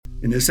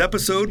In this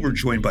episode, we're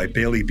joined by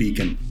Bailey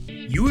Beeken.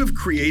 You have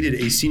created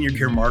a senior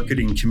care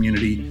marketing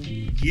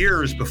community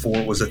years before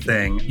it was a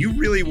thing. You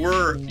really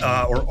were,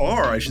 or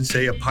are, I should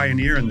say, a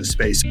pioneer in the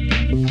space.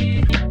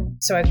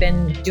 So I've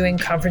been doing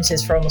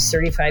conferences for almost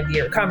 35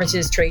 years.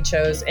 Conferences, trade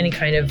shows, any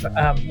kind of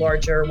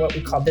larger, what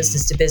we call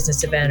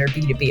business-to-business event or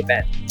B2B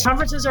event.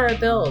 Conferences are a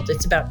build.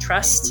 It's about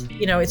trust.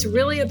 It's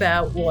really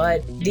about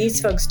what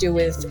these folks do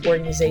with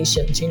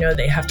organizations.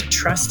 They have to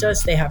trust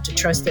us. They have to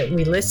trust that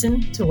we listen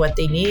to what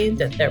they need,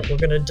 that we're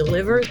going to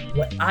deliver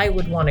what I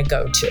would want to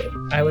go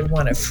to. I would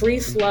want a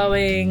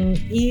free-flowing,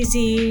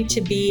 easy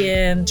to be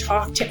in,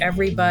 talk to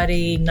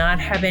everybody, not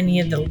have any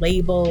of the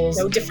labels,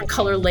 no different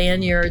color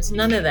lanyards,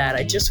 none of that.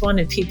 I just wanted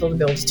people to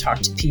be able to talk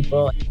to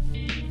people.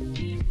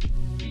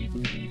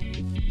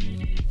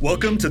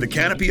 Welcome to the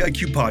Canopy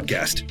IQ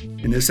podcast.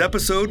 In this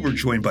episode, we're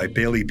joined by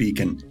Bailey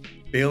Beeken.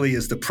 Bailey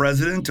is the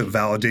president of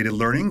Validated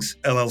Learnings,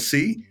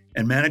 LLC,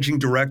 and managing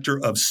director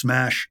of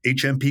SMASH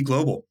HMP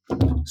Global.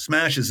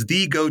 SMASH is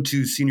the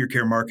go-to senior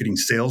care marketing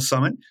sales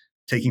summit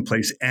taking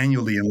place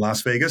annually in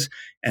Las Vegas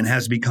and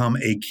has become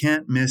a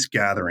can't-miss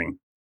gathering.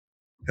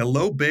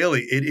 Hello,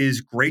 Bailey. It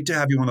is great to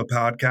have you on the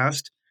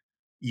podcast.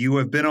 You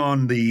have been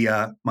on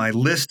the my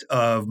list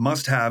of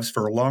must-haves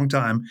for a long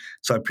time,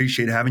 so I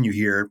appreciate having you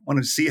here.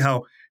 Wanted to see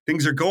how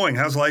things are going.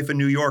 How's life in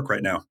New York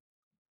right now?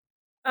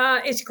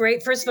 It's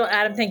great. First of all,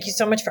 Adam, thank you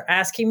so much for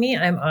asking me.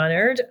 I'm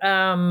honored.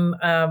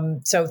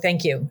 So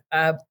thank you.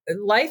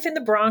 Life in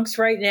the Bronx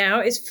right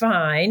now is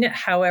fine.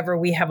 However,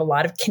 we have a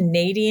lot of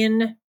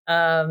Canadian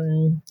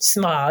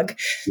smog.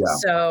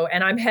 Yeah.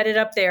 And I'm headed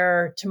up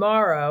there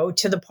tomorrow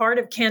to the part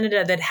of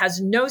Canada that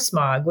has no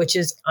smog, which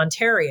is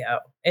Ontario.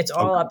 It's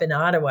all up in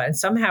Ottawa, and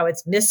somehow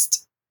it's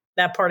missed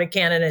that part of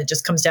Canada. It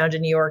just comes down to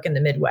New York and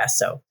the Midwest.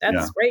 So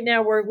that's right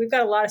now we've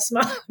got a lot of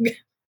smog.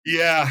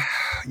 Yeah,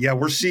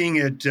 we're seeing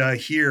it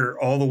here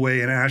all the way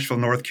in Asheville,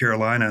 North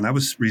Carolina. And I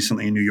was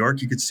recently in New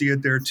York. You could see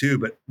it there too.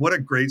 But what a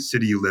great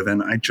city you live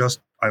in. I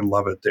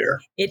love it there.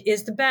 It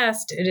is the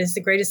best. It is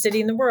the greatest city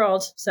in the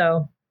world.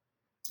 So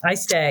I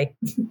stay.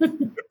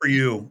 Good for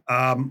you.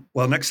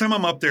 Well, next time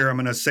I'm up there, I'm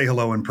going to say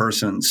hello in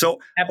person. So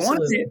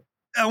absolutely.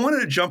 I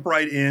wanted to jump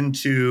right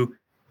into,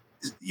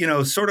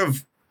 sort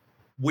of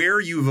where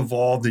you've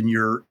evolved in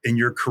your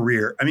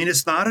career. I mean,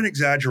 it's not an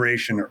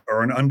exaggeration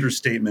or an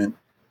understatement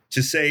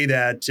to say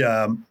that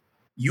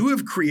you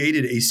have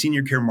created a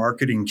senior care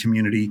marketing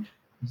community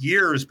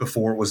years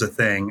before it was a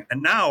thing.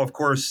 And now, of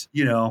course,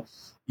 you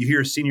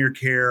hear senior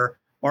care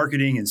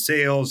marketing and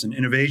sales and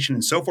innovation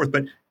and so forth,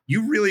 but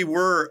you really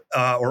were,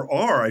 or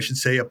are, I should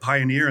say, a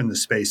pioneer in the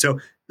space.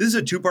 So this is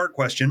a two-part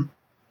question.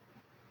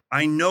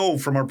 I know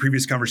from our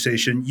previous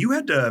conversation, you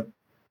had to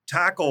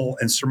tackle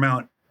and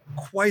surmount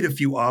quite a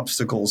few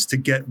obstacles to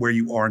get where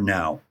you are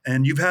now.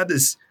 And you've had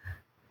this,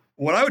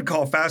 what I would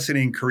call,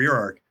 fascinating career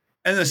arc.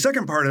 And the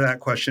second part of that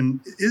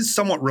question is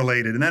somewhat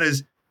related, and that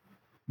is,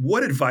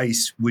 what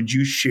advice would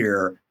you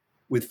share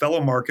with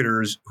fellow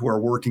marketers who are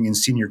working in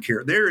senior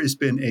care? There has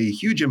been a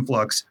huge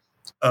influx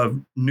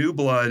of new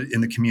blood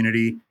in the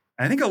community.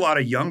 I think a lot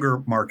of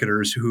younger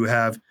marketers who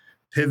have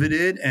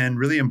pivoted and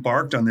really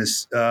embarked on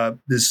this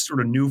sort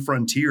of new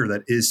frontier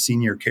that is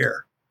senior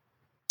care.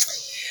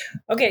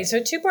 Okay, so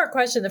two-part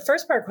question. The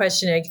first part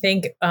question, I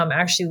think,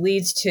 actually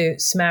leads to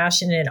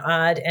SMASH in an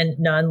odd and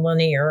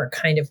nonlinear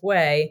kind of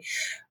way.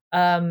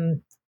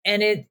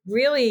 And it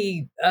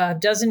really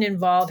doesn't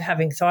involve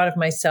having thought of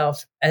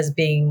myself as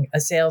being a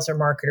sales or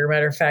marketer.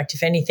 Matter of fact,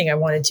 if anything, I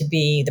wanted to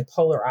be the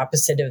polar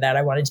opposite of that.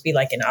 I wanted to be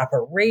like an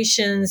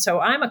operation. So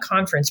I'm a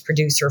conference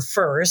producer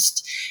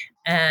first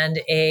and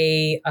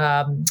a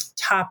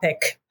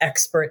topic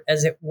expert,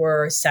 as it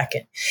were,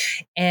 second.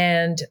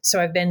 And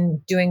so I've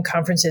been doing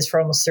conferences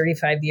for almost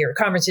 35 years.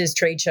 Conferences,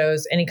 trade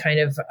shows, any kind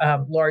of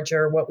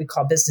larger, what we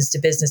call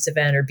business-to-business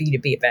event or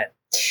B2B event.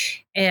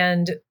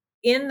 And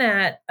in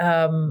that,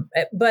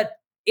 but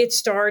it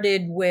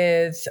started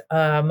with,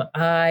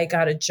 I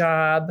got a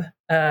job,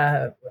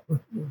 can't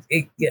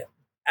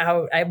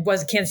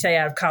say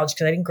out of college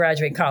because I didn't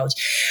graduate college.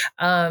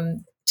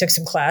 Took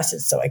some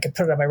classes so I could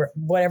put it on my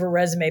whatever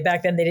resume.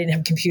 Back then they didn't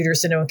have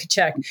computers so no one could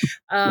check.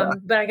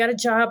 But I got a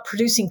job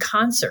producing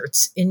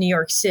concerts in New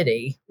York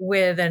City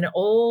with an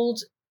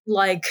old,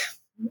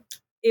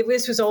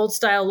 this was old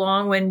style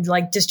long when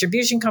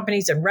distribution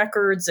companies and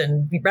records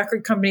and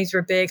record companies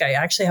were big. I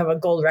actually have a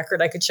gold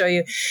record I could show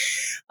you.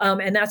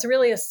 And that's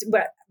really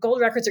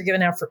gold records are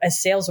given out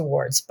as sales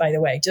awards, by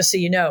the way, just so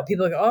you know.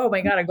 People go, oh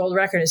my God, a gold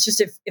record. It's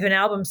just if an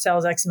album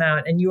sells X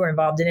amount and you are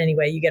involved in any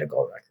way, you get a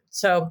gold record.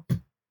 So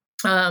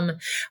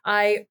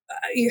I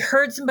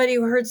heard somebody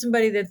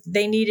that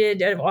they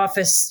needed an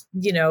office,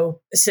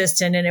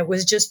 assistant, and it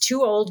was just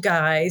two old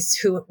guys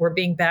who were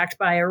being backed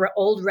by an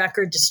old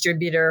record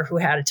distributor who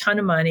had a ton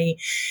of money,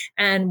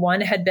 and one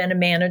had been a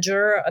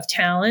manager of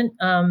talent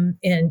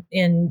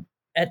in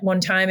at one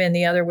time, and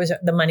the other was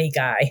the money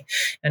guy,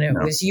 and it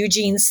was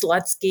Eugene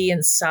Slutsky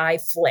and Cy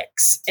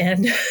Flicks,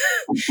 and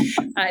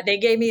they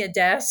gave me a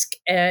desk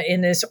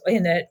in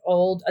that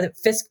old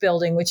Fisk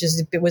building,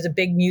 it was a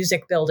big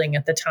music building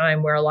at the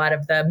time, where a lot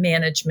of the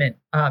management,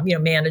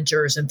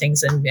 managers and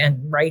things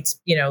and rights,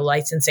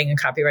 licensing and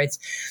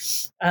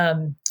copyrights.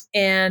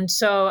 And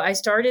so I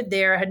started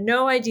there. I had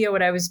no idea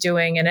what I was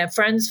doing. And a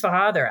friend's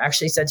father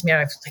actually said to me,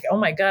 I was like, oh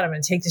my God, I'm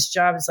going to take this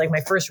job. It's like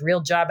my first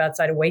real job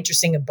outside of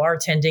waitressing and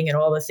bartending and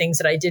all the things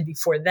that I did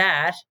before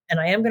that. And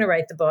I am going to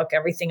write the book,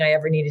 Everything I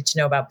Ever Needed to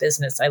Know About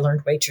Business. I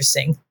learned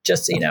waitressing,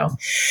 just so you know.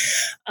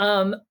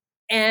 And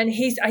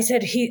I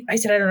said, I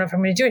don't know if I'm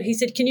going to do it. He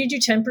said, can you do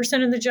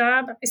 10% of the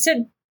job? I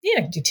said, yeah,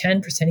 I can do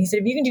 10%. He said,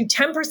 if you can do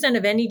 10%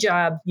 of any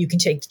job, you can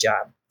take the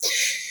job.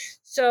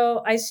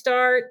 So I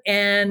start,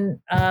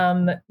 and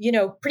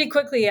pretty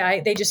quickly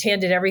they just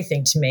handed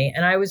everything to me,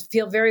 and I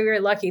feel very, very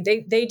lucky.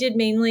 They did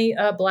mainly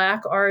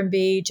Black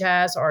R&B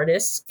jazz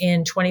artists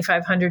in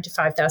 2,500 to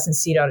 5,000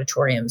 seat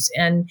auditoriums,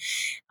 and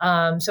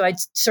so I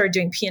started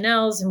doing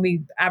P&Ls, and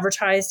we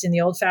advertised in the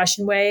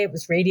old-fashioned way. It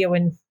was radio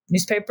and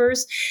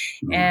newspapers,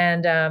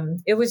 and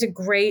it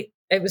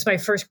was my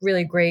first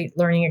really great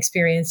learning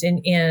experience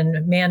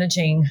in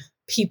managing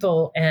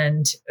people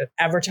and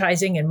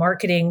advertising and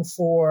marketing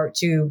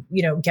to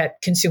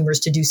get consumers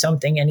to do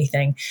something,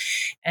 anything.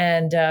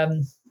 And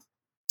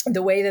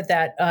the way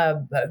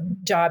that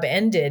job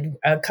ended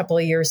a couple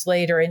of years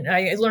later, and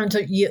I learned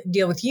to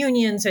deal with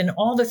unions and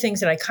all the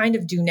things that I kind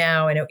of do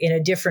now in a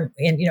different,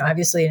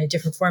 obviously in a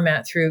different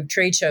format through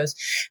trade shows.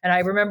 And I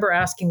remember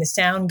asking the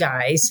sound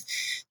guys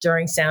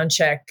during sound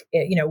check,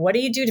 what do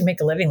you do to make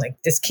a living? Like,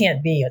 this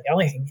can't be the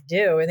only thing you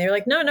do. And they're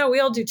like, no, we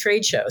all do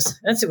trade shows.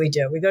 That's what we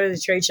do. We go to the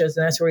trade shows,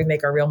 and that's where we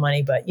make our real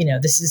money. But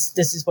this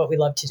is what we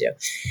love to do.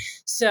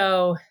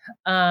 So,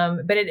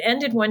 but it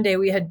ended one day.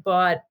 We had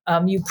bought,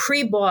 you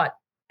pre-bought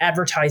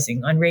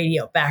advertising on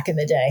radio back in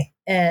the day,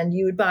 and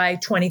you would buy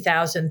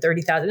 20,000,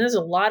 30,000. There's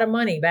a lot of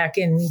money back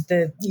in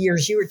the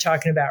years you were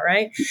talking about,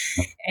 right?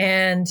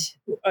 And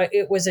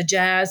it was a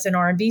jazz and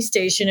R&B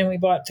station, and we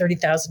bought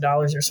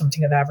 $30,000 or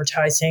something of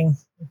advertising.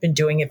 We've been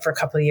doing it for a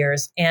couple of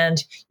years, and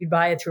you'd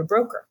buy it through a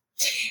broker.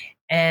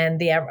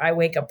 And I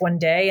wake up one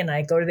day and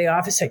I go to the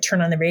office, I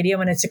turn on the radio,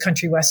 and it's a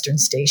country western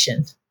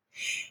station,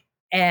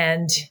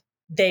 and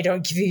they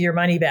don't give you your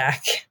money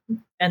back.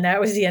 And that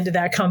was the end of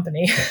that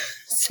company.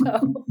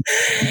 So,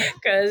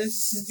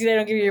 because they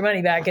don't give you your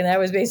money back. And that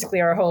was basically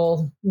our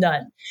whole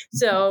nut.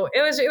 So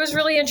it was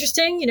really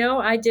interesting.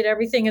 I did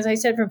everything, as I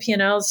said, from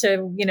P&Ls to,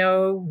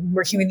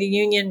 working with the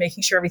union,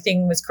 making sure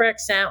everything was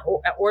correct,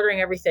 ordering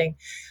everything.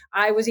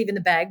 I was even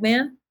the bag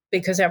man,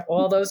 because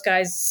all those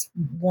guys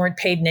weren't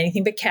paid in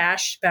anything but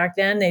cash back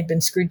then. They'd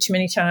been screwed too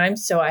many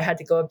times. So I had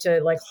to go up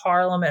to like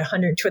Harlem at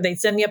 120. They'd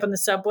send me up on the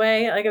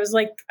subway. Like, I was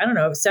like, I don't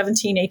know,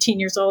 17, 18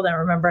 years old, I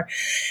remember.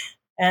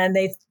 And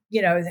they,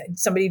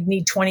 somebody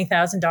need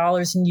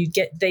 $20,000, and you'd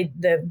get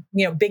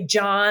Big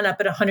John up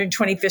at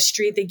 125th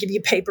Street. They give you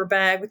a paper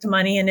bag with the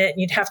money in it,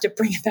 and you'd have to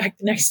bring it back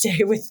the next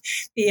day with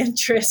the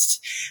interest.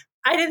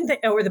 I didn't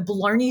think, or the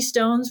Blarney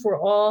Stones were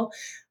all,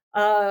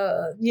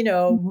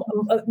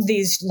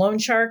 these loan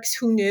sharks.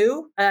 Who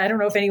knew? I don't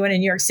know if anyone in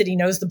New York City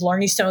knows the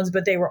Blarney Stones,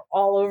 but they were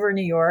all over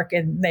New York,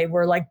 and they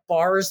were like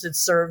bars that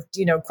served,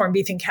 corned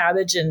beef and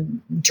cabbage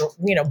and,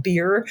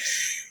 beer.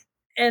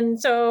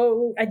 And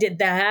so I did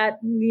that,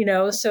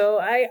 so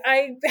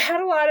I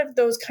had a lot of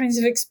those kinds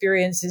of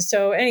experiences.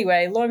 So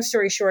anyway, long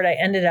story short, I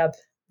ended up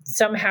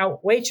somehow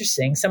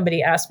waitressing.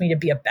 Somebody asked me to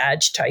be a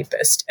badge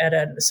typist at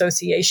an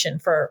association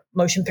for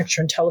motion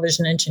picture and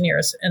television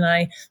engineers. And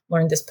I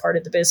learned this part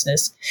of the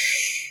business.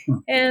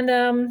 And,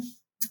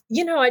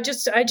 I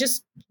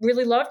just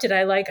really loved it.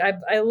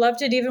 I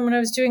loved it even when I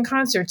was doing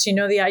concerts.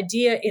 The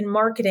idea in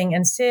marketing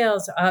and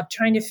sales of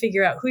trying to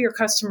figure out who your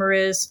customer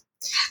is,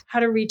 how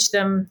to reach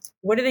them,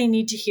 what do they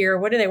need to hear,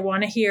 what do they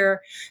want to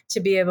hear to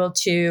be able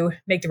to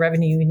make the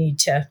revenue you need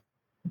to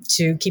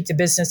keep the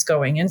business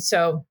going. And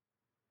so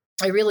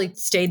I really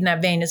stayed in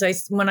that vein.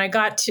 When I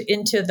got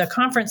into the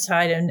conference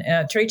side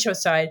and trade show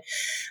side,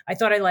 I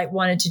thought I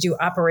wanted to do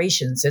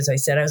operations. As I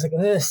said, I was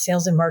like,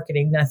 sales and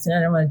marketing, I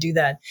don't want to do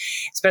that,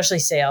 especially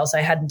sales.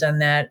 I hadn't done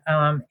that.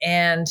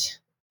 And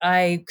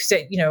I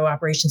said,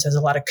 operations has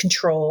a lot of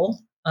control.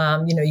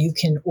 You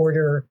can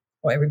order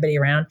everybody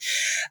around.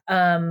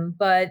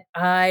 But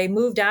I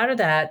moved out of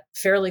that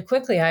fairly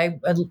quickly. I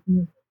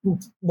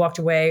walked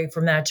away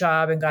from that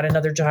job and got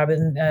another job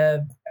in,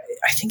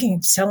 I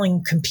think,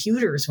 selling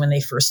computers when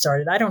they first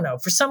started. I don't know,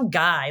 for some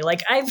guy.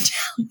 Like, I'm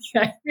telling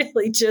you, I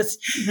really just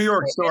New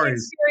York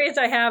stories. The experience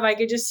I have, I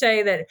could just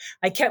say that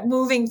I kept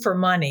moving for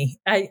money.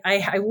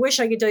 I wish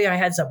I could tell you I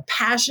had some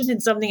passion in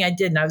something I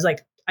didn't. I was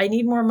like, I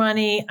need more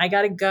money. I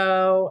got to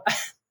go.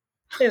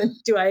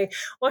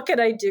 What can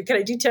I do? Can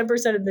I do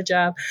 10% of the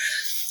job?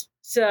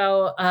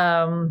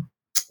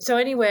 So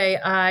anyway,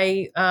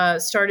 I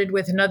started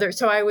with another.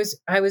 So I was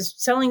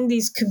selling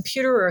these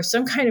computer or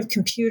some kind of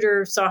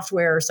computer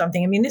software or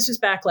something. I mean, this was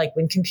back like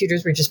when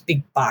computers were just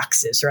big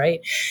boxes,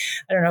 right?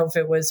 I don't know if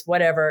it was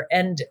whatever.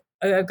 And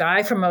a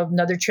guy from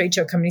another trade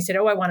show company said,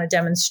 "Oh, I want a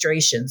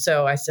demonstration."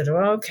 So I said,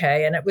 "Oh,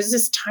 okay." And it was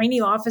this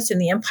tiny office in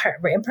the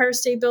Empire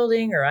State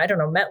Building, or I don't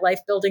know,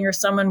 MetLife Building, or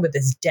someone with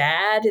his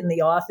dad in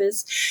the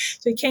office.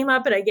 So he came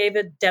up and I gave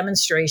a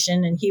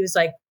demonstration, and he was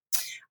like,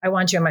 "I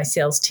want you on my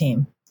sales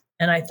team."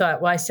 And I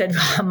thought, well, I said,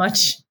 "How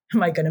much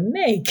am I going to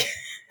make?"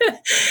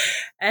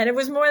 And it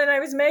was more than I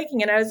was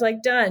making. And I was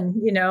like,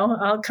 done,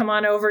 I'll come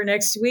on over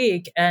next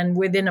week. And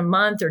within a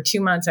month or 2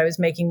 months, I was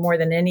making more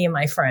than any of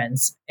my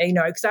friends,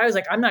 because I was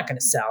like, I'm not going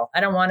to sell. I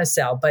don't want to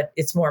sell, but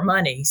it's more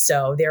money.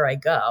 So there I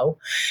go.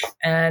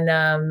 And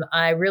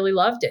I really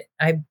loved it.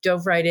 I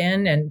dove right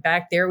in. And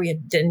back there, we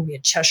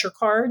had Cheshire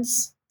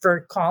cards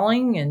for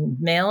calling and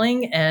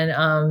mailing. And,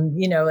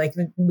 like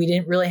we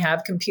didn't really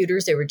have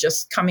computers. They were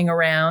just coming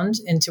around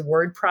into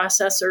word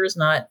processors,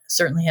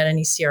 certainly had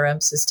any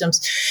CRM systems.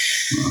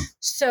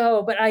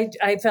 So, but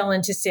I fell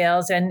into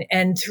sales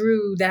and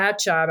through that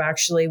job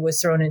actually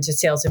was thrown into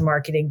sales and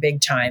marketing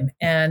big time.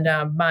 And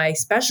my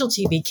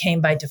specialty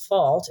became by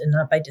default and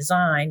not by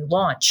design,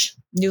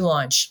 new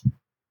launch.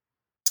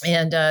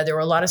 And there were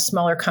a lot of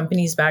smaller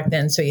companies back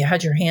then. So you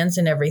had your hands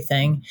in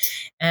everything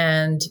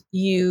and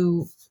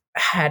you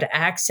had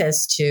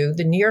access to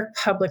the New York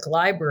Public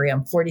Library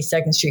on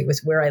 42nd Street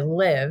was where I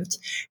lived.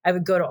 I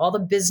would go to all the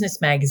business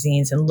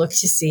magazines and look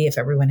to see if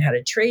everyone had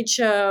a trade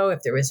show,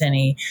 if there was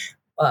any,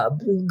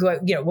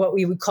 what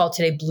we would call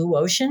today blue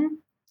ocean,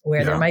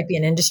 where there might be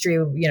an industry,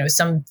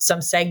 some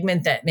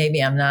segment that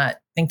maybe I'm not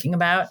thinking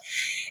about.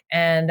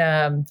 And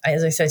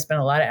as I said, I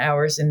spent a lot of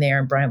hours in there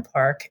in Bryant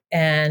Park.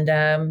 And,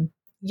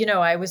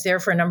 I was there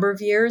for a number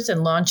of years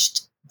and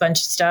launched bunch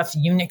of stuff,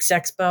 Unix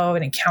Expo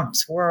and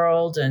Accountants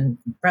World and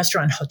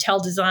restaurant hotel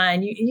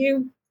design.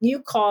 You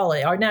call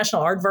it our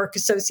National Aardvark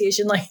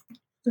Association, like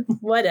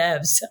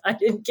whatevs. I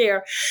didn't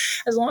care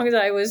as long as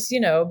I was,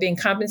 being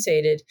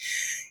compensated.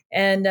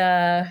 And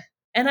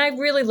I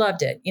really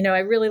loved it. I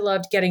really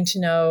loved getting to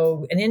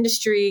know an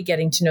industry,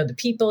 getting to know the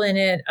people in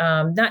it.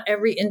 Not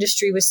every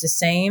industry was the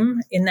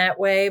same in that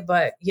way,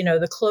 but,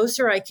 the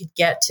closer I could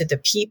get to the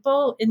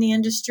people in the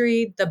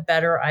industry, the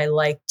better I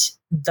liked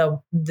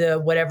the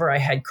whatever I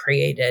had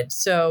created.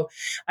 So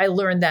I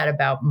learned that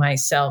about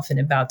myself and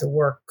about the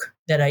work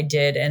that I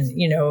did. And,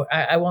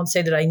 I won't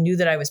say that I knew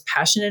that I was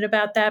passionate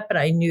about that, but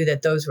I knew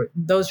that those were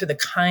the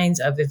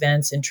kinds of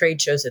events and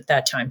trade shows at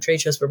that time.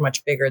 Trade shows were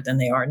much bigger than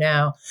they are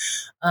now,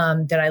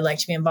 that I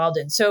liked to be involved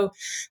in. So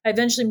I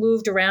eventually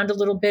moved around a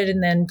little bit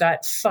and then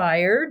got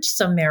fired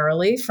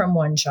summarily from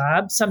one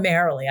job.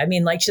 Summarily. I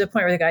mean, like to the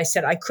point where the guy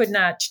said, I could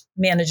not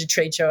manage a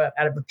trade show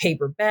out of a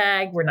paper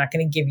bag. We're not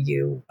going to give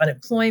you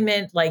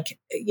unemployment. Like,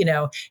 he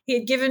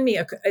had given me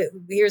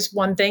here's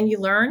one thing you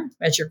learn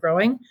as you're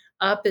growing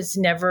up is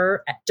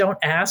don't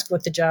ask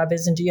what the job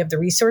is and do you have the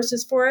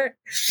resources for it?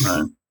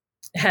 Right.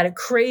 Had a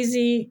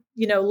crazy,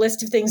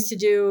 list of things to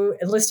do,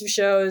 a list of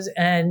shows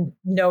and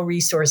no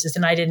resources.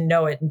 And I didn't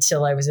know it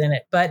until I was in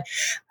it. But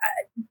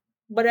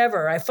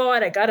whatever, I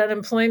fought, I got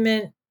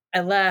unemployment,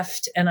 I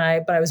left but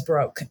I was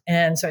broke.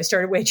 And so I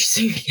started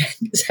waitressing again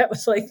because that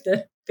was like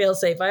the fail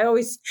safe. I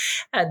always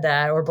had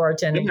that, or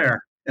bartending.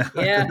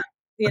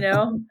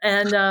 Yeah.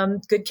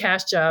 And good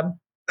cash job.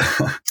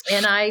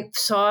 And I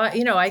saw,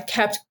 I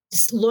kept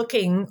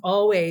looking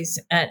always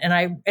at,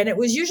 and it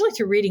was usually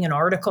through reading an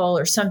article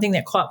or something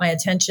that caught my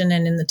attention.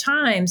 And in the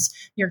New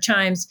York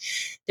Times,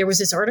 there was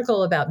this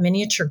article about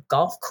miniature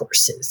golf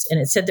courses, and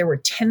it said there were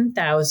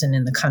 10,000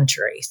 in the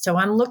country. So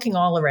I'm looking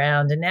all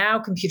around, and now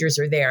computers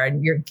are there,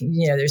 and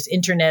there's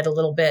internet a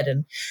little bit,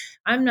 and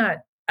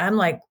I'm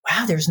like,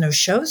 wow, there's no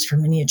shows for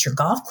miniature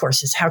golf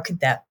courses. How could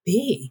that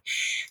be?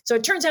 So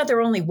it turns out there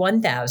were only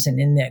 1,000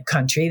 in the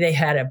country. They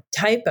had a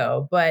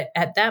typo. But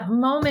at that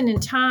moment in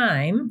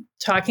time,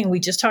 we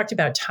just talked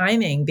about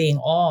timing being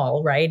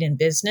all right in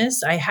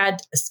business. I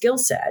had a skill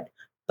set,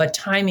 but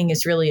timing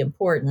is really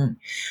important.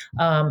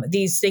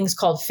 These things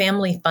called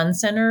family fun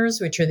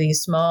centers, which are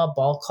these small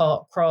ball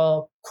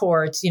crawl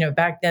courts,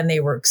 back then they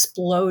were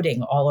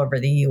exploding all over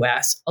the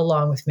US,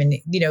 along with,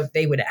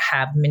 they would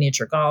have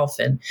miniature golf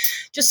and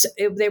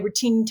they were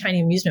teeny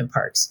tiny amusement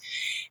parks,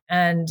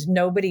 and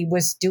nobody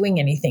was doing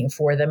anything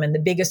for them. And the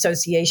big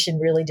association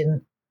really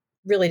didn't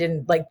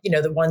like,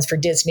 the ones for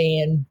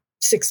Disney and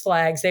Six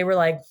Flags, they were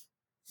like,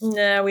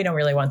 no, we don't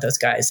really want those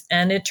guys.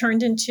 And it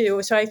turned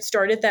into, so I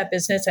started that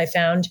business. I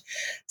found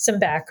some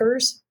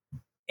backers,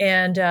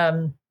 and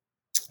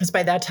because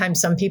by that time,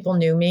 some people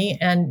knew me,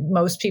 and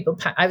most people,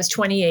 I was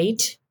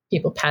 28,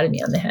 people patted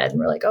me on the head and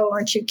were like, oh,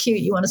 aren't you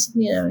cute? You want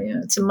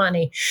to, some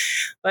money.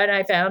 But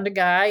I found a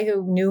guy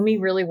who knew me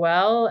really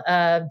well,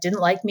 didn't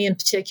like me in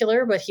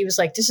particular, but he was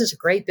like, this is a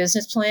great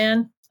business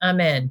plan. I'm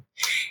in.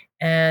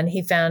 And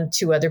he found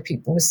two other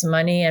people with some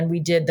money, and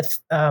we did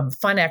the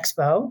Fun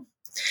Expo,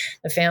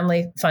 the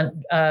family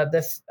fun,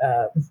 the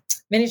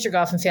miniature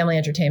golf and family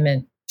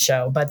entertainment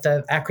show, but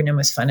the acronym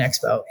was Fun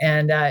Expo.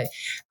 And I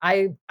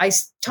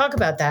talk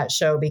about that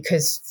show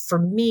because for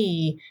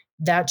me,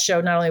 that show,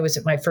 not only was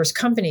it my first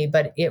company,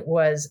 but it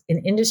was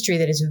an industry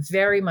that is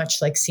very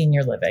much like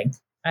senior living.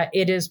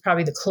 It is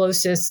probably the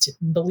closest,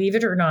 believe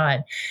it or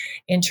not,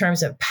 in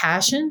terms of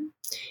passion,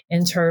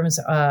 in terms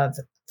of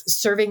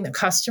serving the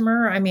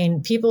customer. I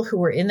mean, people who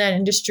were in that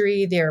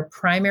industry, their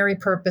primary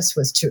purpose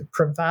was to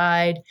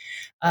provide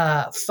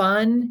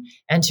fun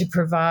and to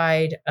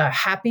provide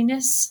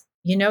happiness.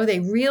 They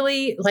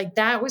really, like,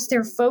 that was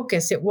their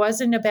focus. It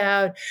wasn't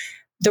about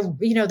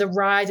the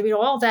rides. I mean,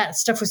 all that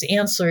stuff was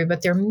ancillary,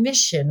 but their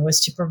mission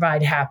was to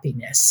provide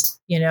happiness,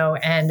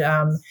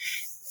 and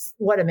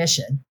what a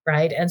mission,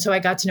 right? And so I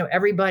got to know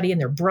everybody and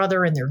their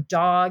brother and their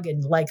dog,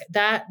 and like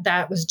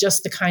that was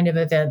just the kind of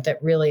event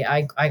that really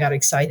I got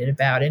excited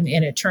about. And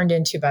it turned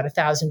into about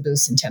 1,000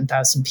 booths and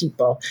 10,000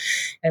 people,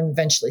 and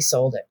eventually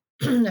sold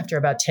it after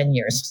about 10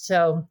 years.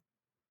 So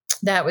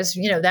that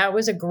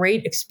was a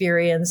great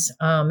experience.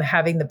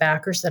 Having the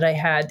backers that I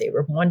had, they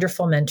were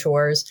wonderful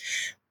mentors,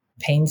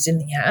 pains in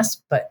the ass,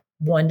 but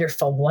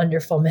wonderful,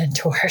 wonderful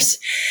mentors.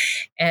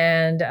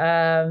 And,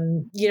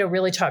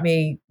 really taught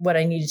me what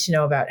I needed to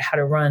know about how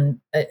to run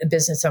a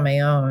business on my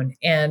own,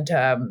 and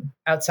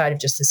outside of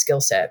just the skill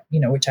set,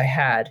 which I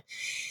had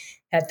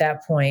at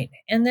that point.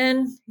 And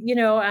then,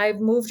 I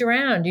moved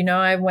around.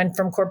 I went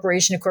from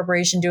corporation to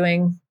corporation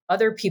doing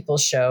other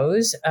people's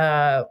shows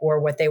or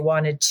what they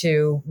wanted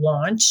to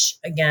launch.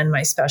 Again,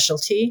 my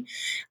specialty,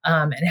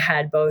 and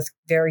had both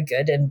very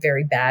good and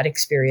very bad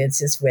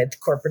experiences with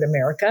corporate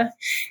America,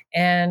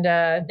 and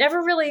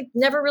never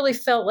really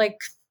felt like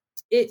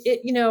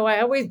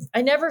it.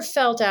 I never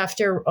felt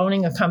after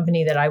owning a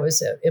company that I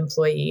was an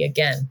employee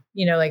again.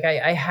 Like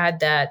I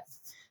had that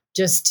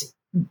just.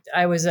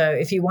 I was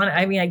if you want,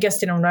 I mean, I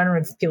guess I don't know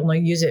if people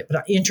don't use it,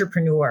 but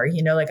entrepreneur,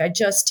 like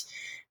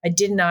I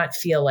did not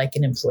feel like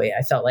an employee.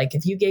 I felt like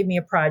if you gave me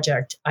a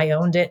project, I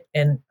owned it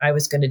and I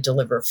was going to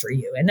deliver for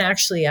you. And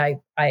actually I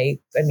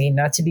mean,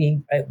 not to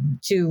be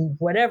to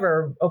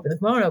whatever open the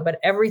kimono, but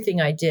everything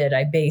I did,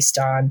 I based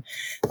on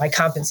my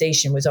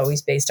compensation was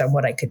always based on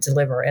what I could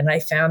deliver. And I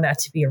found that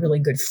to be a really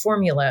good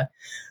formula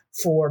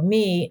for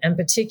me in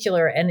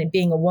particular. And it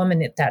being a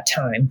woman at that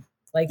time.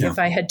 Like if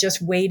I had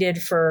just waited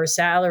for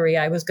salary,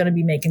 I was going to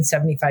be making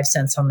 75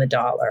 cents on the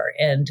dollar.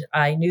 And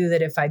I knew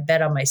that if I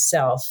bet on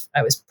myself,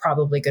 I was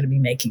probably going to be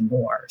making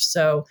more.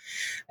 So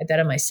I bet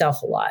on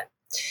myself a lot.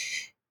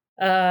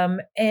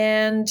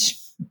 And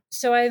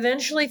so I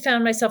eventually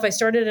found myself, I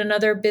started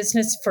another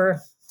business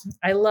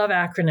I love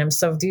acronyms.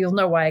 So you'll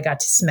know why I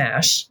got to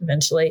SMASH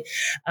eventually.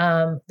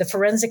 The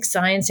Forensic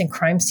Science and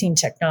Crime Scene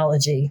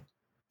Technology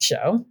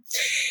show.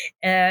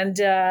 And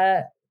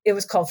it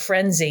was called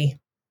Frenzy.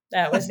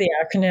 That was the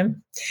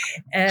acronym.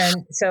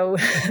 And so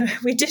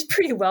we did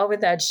pretty well with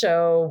that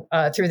show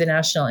through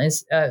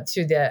the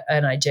through the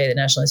NIJ, the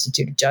National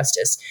Institute of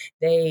Justice.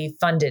 They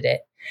funded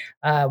it.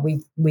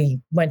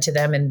 We went to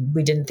them and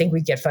we didn't think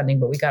we'd get funding,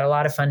 but we got a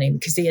lot of funding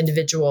because the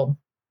individual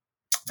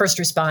first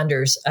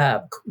responders,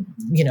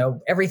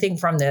 everything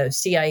from the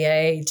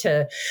CIA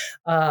to,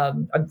 I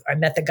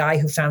met the guy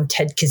who found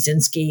Ted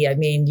Kaczynski. I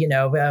mean,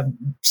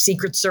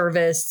 Secret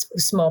Service,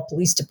 small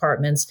police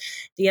departments,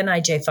 the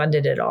NIJ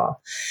funded it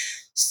all.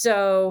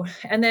 So,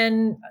 and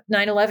then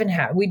 9/11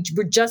 happened. We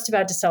were just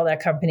about to sell that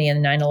company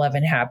and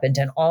 9/11 happened,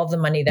 and all of the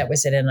money that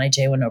was at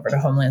NIJ went over to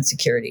Homeland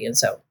Security. And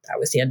so that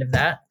was the end of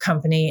that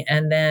company.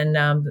 And then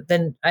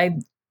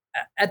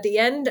at the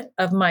end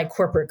of my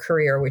corporate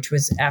career, which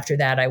was after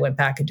that, I went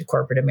back into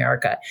corporate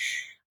America.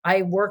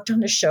 I worked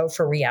on a show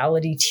for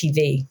reality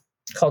TV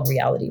called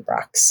Reality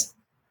Rocks.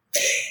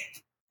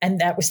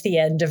 And that was the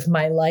end of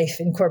my life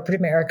in corporate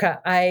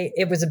America.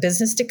 It was a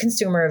business to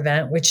consumer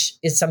event, which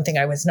is something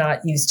I was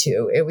not used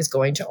to. It was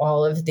going to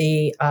all of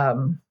the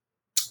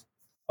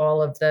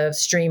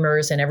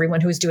streamers and everyone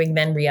who was doing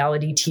then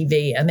reality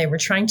TV. And they were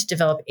trying to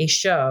develop a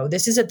show.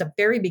 This is at the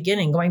very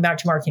beginning, going back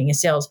to marketing and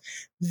sales,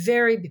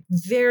 very,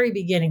 very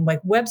beginning.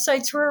 Like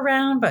websites were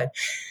around, but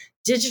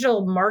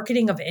digital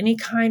marketing of any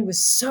kind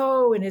was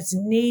so in its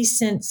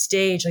nascent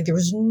stage. Like there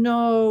was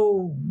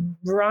no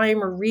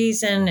rhyme or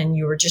reason, and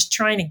you were just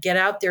trying to get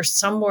out there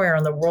somewhere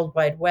on the World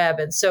Wide Web.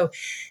 And so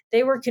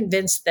they were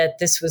convinced that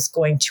this was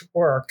going to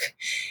work.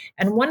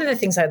 And one of the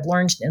things I'd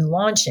learned in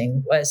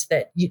launching was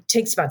that it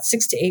takes about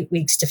 6 to 8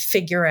 weeks to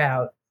figure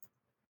out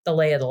the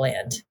lay of the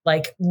land,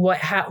 like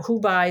who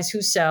buys,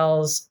 who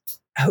sells,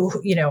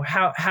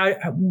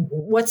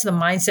 what's the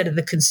mindset of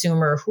the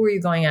consumer? Who are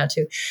you going out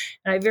to?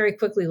 And I very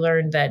quickly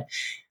learned that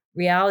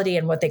reality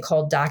and what they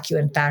call docu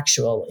and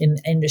factual in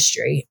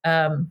industry.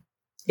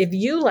 If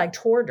you liked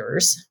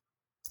Hoarders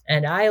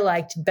and I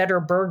liked Better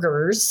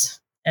Burgers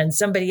and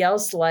somebody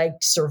else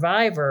liked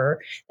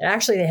Survivor,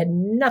 actually they had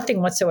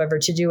nothing whatsoever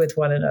to do with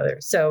one another.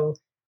 So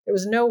there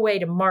was no way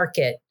to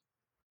market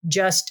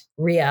just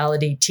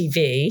reality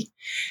TV.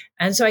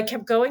 And so I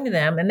kept going to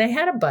them, and they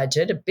had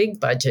a big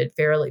budget,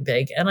 fairly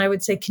big. And I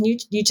would say,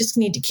 you just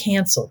need to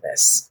cancel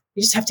this.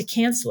 You just have to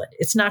cancel it.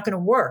 It's not going to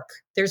work.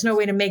 There's no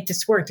way to make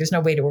this work. There's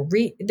no way to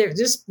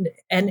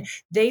and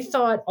they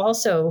thought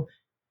also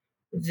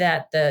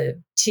that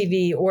the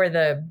TV or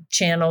the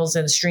channels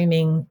and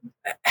streaming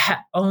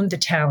owned the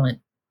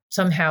talent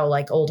somehow,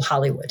 like old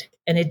Hollywood,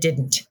 and it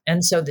didn't.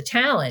 And so the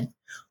talent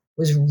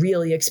was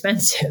really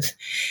expensive.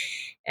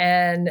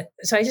 And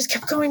so I just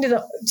kept going to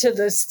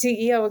the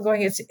CEO and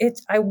going,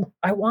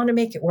 I want to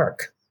make it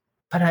work,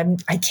 but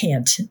I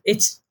can't.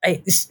 It's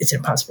an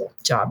impossible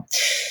job.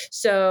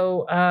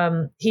 So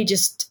let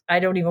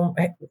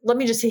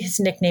me just say his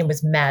nickname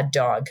was Mad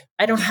Dog.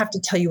 I don't have to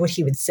tell you what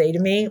he would say to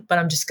me, but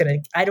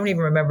I don't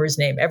even remember his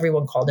name.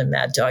 Everyone called him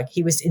Mad Dog.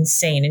 He was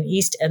insane, an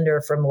East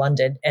Ender from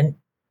London, and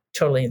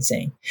totally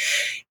insane.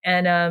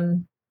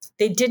 And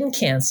they didn't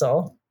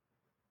cancel.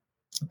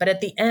 But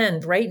at the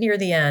end, right near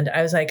the end,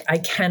 I was like, I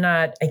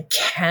cannot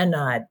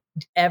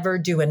ever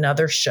do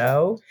another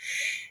show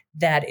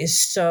that is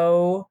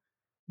so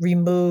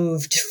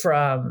removed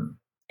from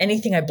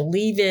anything I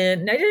believe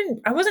in.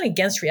 And I wasn't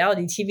against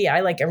reality TV.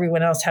 I, like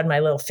everyone else, had my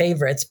little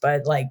favorites,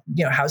 but like,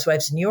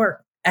 Housewives of New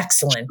York,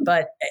 excellent.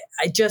 But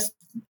I just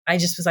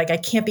was like, I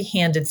can't be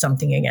handed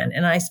something again.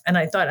 And I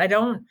thought,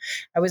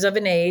 I was of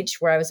an age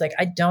where I was like,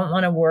 I don't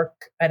want to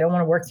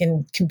work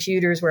in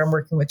computers where I'm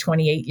working with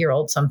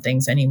 28-year-old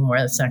somethings anymore.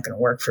 That's not going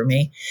to work for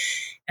me.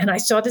 And I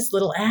saw this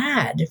little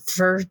ad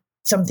for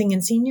something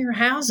in senior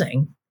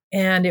housing.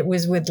 And it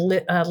was with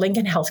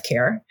Lincoln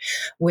Healthcare,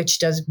 which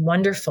does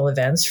wonderful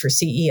events for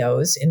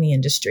CEOs in the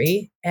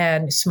industry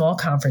and small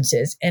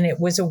conferences. And it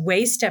was a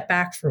way step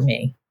back for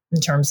me in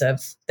terms of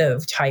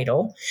the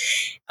title,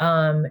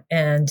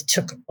 and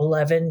took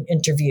 11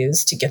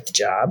 interviews to get the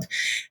job.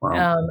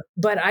 Wow.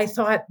 But I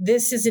thought,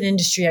 this is an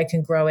industry I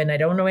can grow in. I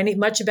don't know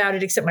much about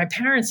it, except my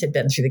parents had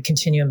been through the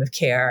continuum of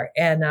care.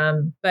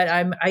 And, but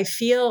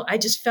I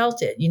just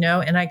felt it,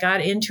 and I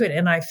got into it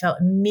and I fell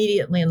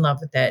immediately in love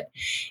with it.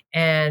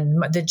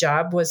 And the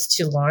job was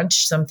to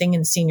launch something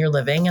in senior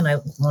living. And I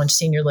launched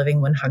Senior Living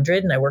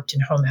 100, and I worked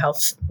in Home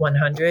Health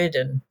 100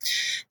 and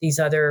these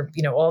other,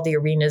 all the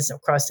arenas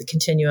across the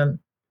continuum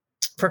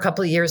for a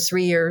couple of years,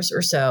 3 years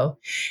or so.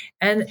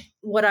 And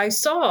what I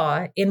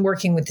saw in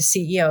working with the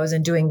CEOs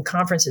and doing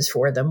conferences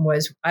for them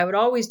was, I would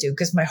always do,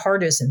 because my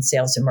heart is in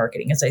sales and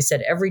marketing. As I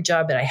said, every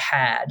job that I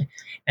had,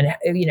 and,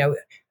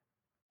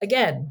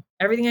 again,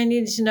 everything I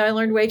needed to know, I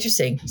learned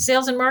waitressing,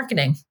 sales and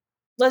marketing.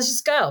 Let's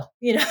just go,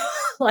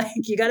 like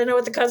you got to know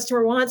what the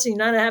customer wants, and you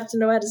not have to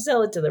know how to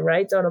sell it to them,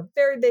 right? So on a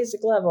very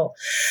basic level.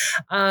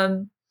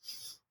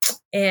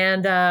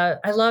 And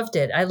I loved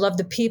it. I loved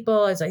the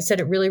people. As I said,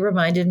 it really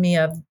reminded me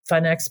of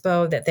Fun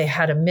Expo, that they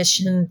had a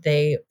mission.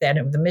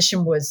 The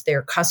mission was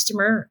their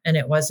customer, and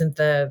it wasn't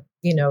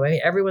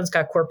everyone's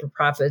got corporate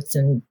profits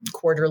and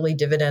quarterly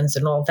dividends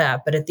and all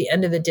that. But at the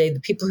end of the day, the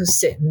people who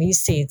sit in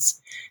these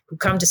seats, who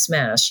come to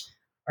Smash,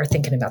 are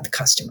thinking about the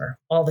customer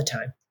all the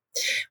time.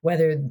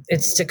 Whether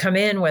it's to come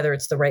in, whether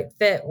it's the right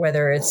fit,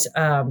 whether it's,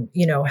 how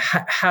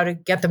to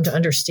get them to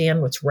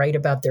understand what's right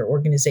about their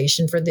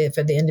organization for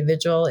the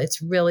individual.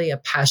 It's really a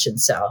passion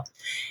sell.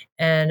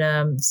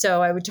 And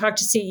so I would talk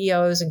to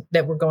CEOs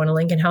that were going to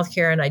Lincoln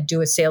Healthcare, and I'd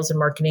do a sales and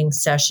marketing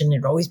session.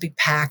 It'd always be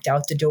packed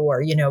out the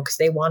door, because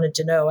they wanted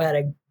to know how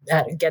to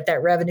get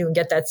that revenue and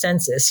get that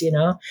census,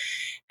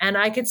 and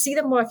I could see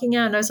them walking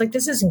out, and I was like,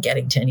 this isn't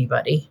getting to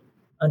anybody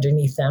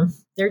underneath them.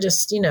 They're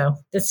just,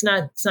 it's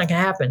not going to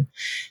happen.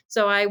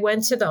 So I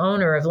went to the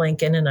owner of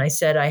Lincoln and I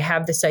said, I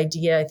have this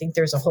idea. I think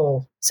there's a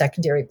whole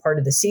secondary part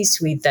of the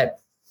C-suite that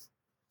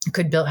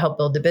could help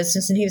build the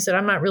business. And he said,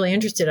 I'm not really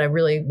interested. I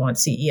really want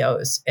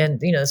CEOs.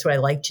 And, that's what I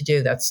like to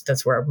do.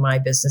 That's where my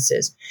business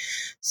is.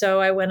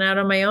 So I went out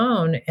on my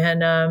own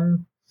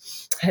and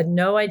had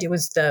no idea. It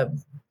was the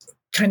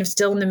kind of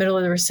still in the middle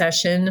of the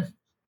recession.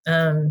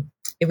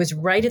 It was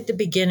right at the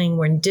beginning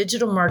when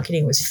digital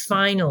marketing was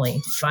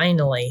finally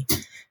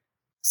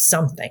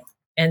something,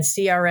 and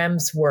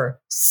CRMs were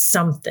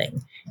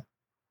something.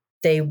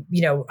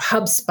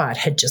 HubSpot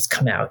had just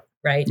come out,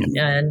 right?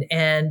 Mm-hmm.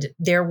 And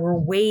there were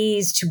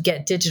ways to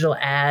get digital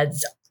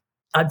ads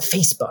on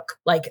Facebook.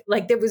 Like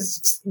it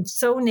was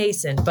so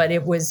nascent, but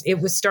it was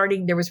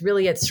starting. There was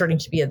really starting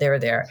to be a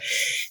there.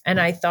 And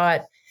I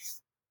thought,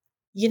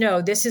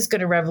 this is going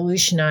to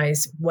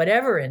revolutionize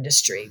whatever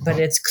industry, but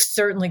it's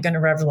certainly going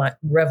to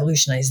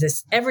revolutionize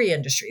this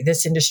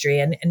industry.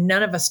 And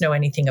none of us know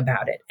anything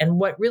about it. And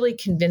what really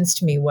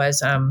convinced me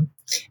was,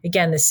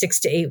 again, the 6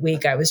 to 8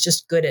 week, I was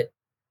just good at,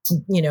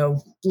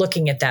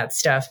 looking at that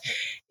stuff,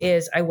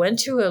 is I went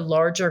to a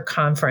larger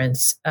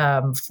conference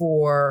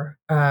for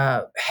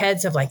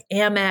heads of like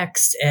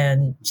Amex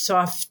and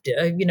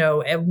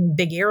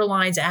big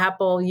airlines,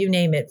 Apple, you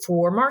name it,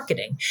 for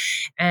marketing.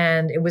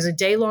 And it was a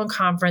day-long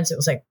conference. It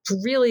was like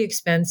really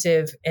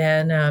expensive.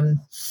 And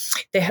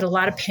they had a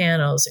lot of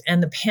panels,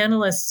 and the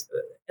panelists,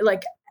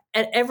 like,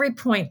 at every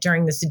point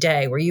during this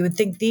day, where you would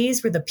think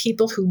these were the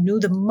people who knew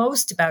the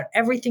most about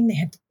everything. They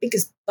had the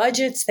biggest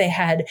budgets. They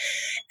had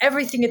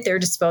everything at their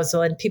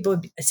disposal. And people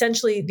would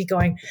essentially be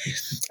going,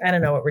 I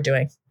don't know what we're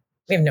doing.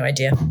 We have no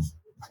idea.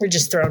 We're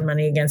just throwing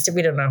money against it.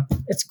 We don't know.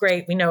 It's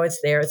great. We know it's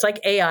there. It's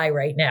like AI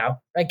right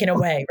now, like in a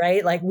way,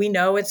 right? Like we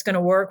know it's going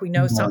to work. We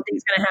know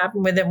something's going to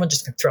happen with it. We're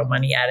just going to throw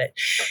money at it.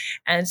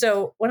 And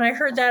so when I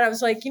heard that, I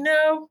was like,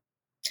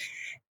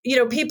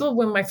 people,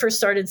 when I first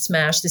started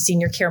Smash, the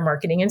Senior Care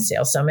Marketing and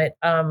Sales Summit,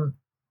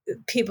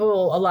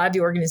 people, a lot of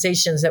the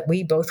organizations that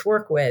we both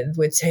work with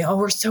would say, oh,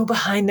 we're so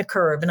behind the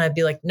curve. And I'd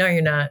be like, no,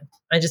 you're not.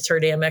 I just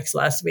heard Amex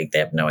last week. They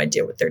have no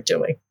idea what they're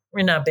doing.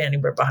 We're not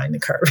banning, we're behind the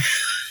curve.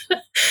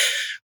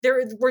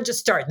 We're just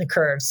starting the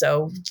curve.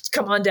 So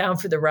come on down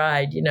for the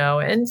ride,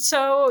 And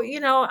so,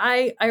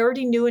 I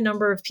already knew a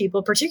number of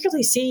people,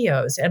 particularly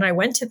CEOs. And I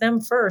went to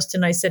them first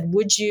and I said,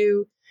 would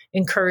you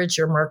encourage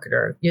your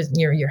marketer,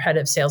 your head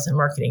of sales and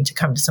marketing to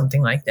come to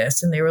something like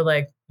this? And they were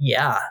like,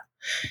 yeah.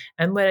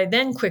 And what I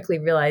then quickly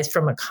realized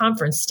from a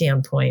conference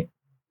standpoint,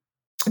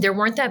 there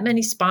weren't that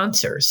many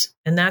sponsors.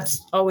 And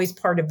that's always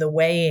part of the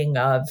weighing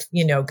of,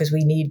 because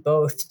we need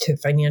both to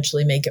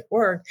financially make it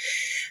work.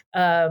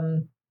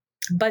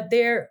 But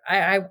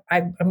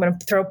I'm going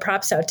to throw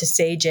props out to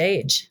Sage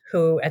Age,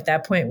 who at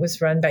that point was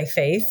run by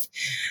Faith.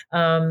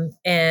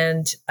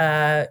 And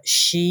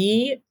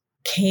she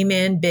came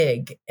in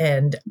big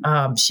and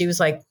she was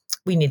like,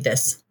 we need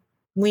this.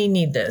 We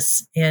need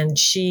this. And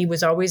she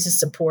was always a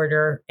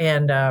supporter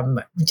and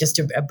just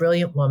a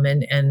brilliant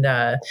woman. And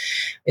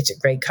it's a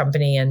great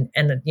company. And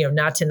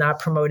not to not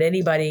promote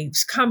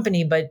anybody's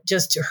company, but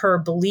just her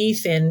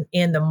belief in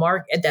the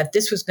market, that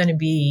this was going to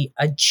be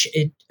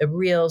a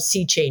real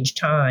sea change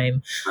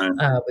time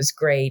was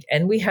great.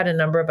 And we had a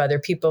number of other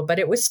people, but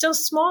it was still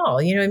small.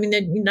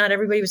 Not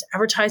everybody was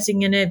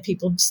advertising in it.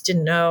 People just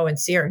didn't know and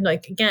see her.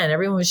 Like, again,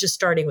 everyone was just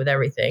starting with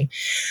everything.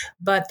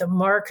 But the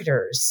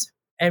marketers,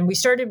 and we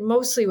started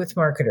mostly with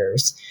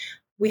marketers.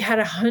 We had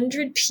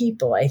 100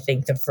 people, I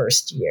think, the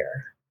first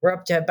year. We're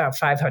up to about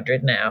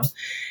 500 now,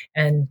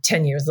 and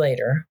 10 years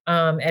later.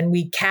 And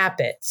we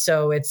cap it,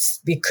 so it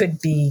could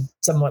be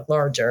somewhat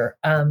larger.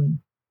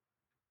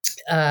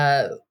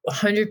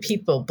 100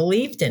 people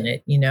believed in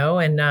it,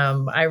 And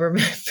I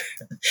remember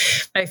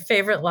my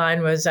favorite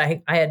line was,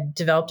 I had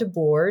developed a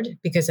board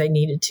because I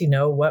needed to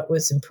know what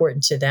was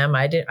important to them.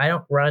 I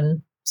don't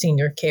run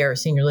senior care,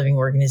 senior living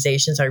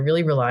organizations. I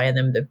really rely on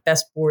them. The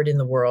best board in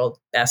the world,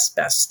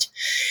 best.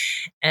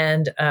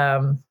 And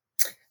a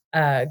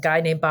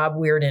guy named Bob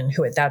Weirden,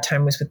 who at that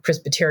time was with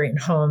Presbyterian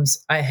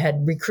Homes, I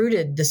had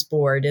recruited this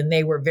board and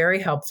they were very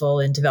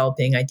helpful in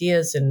developing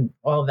ideas and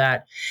all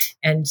that.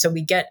 And so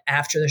we get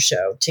after the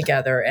show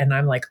together and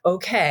I'm like,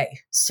 okay,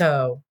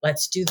 so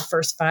let's do the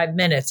first 5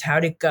 minutes.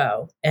 How'd it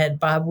go? And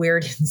Bob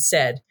Weirden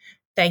said,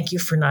 thank you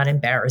for not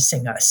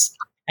embarrassing us.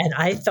 And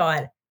I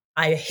thought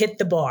I hit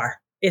the bar.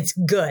 It's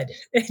good.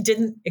 It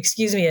didn't,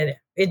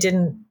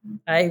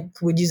 I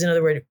would use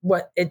another word.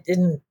 It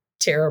didn't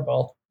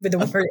terrible with the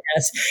word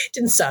S. It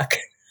didn't suck.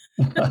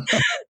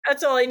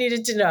 That's all I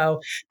needed to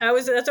know.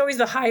 That's always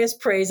the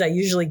highest praise I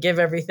usually give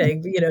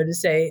everything, to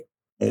say,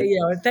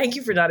 thank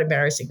you for not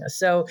embarrassing us.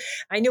 So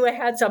I knew I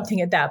had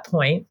something at that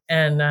point.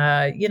 And,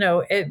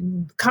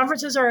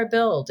 conferences are a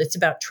build. It's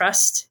about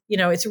trust.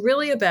 It's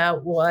really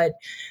about what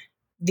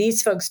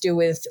these folks do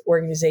with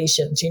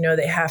organizations.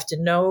 They have to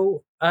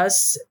know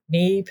us,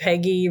 me,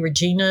 Peggy,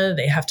 Regina.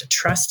 They have to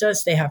trust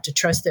us. They have to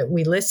trust that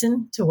we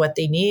listen to what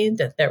they need,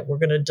 that we're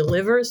going to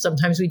deliver.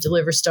 Sometimes we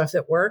deliver stuff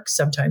that works,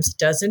 sometimes it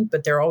doesn't,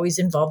 but they're always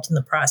involved in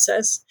the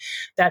process.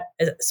 That,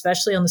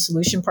 especially on the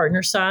solution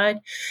partner side,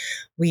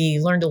 we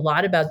learned a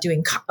lot about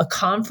doing a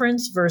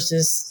conference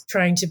versus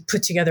trying to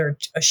put together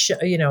a show,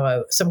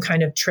 some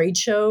kind of trade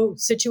show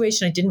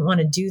situation. I didn't want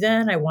to do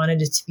that. I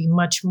wanted it to be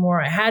much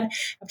more.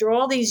 After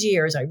all these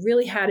years, I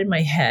really had in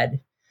my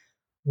head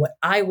what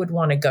I would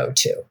want to go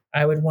to.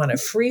 I would want a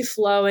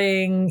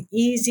free-flowing,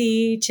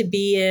 easy to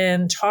be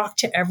in, talk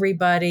to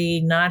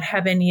everybody, not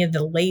have any of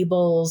the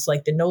labels,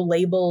 like the no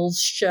labels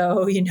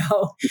show,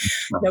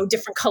 no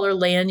different color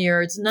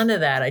lanyards, none of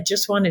that. I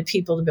just wanted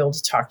people to be able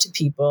to talk to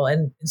people.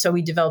 And so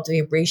we developed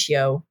a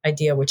ratio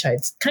idea, which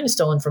I'd kind of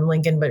stolen from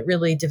Lincoln, but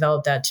really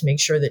developed that to make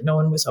sure that no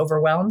one was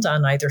overwhelmed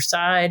on either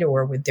side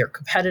or with their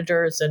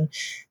competitors. And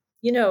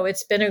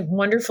it's been a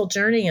wonderful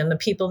journey, and the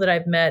people that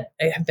I've met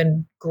have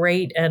been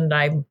great, and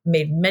I've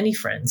made many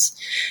friends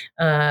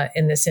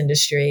in this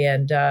industry.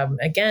 And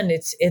again,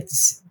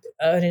 it's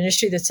an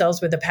industry that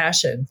sells with a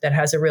passion, that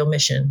has a real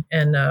mission,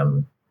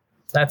 and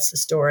that's the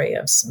story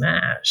of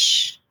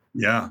Smash.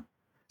 Yeah.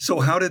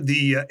 So, how did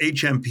the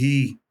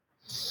HMP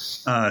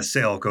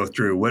sale go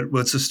through?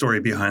 What's the story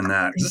behind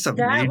that?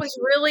 That was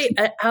really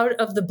out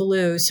of the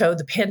blue. So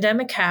the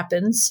pandemic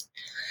happens.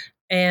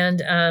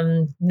 And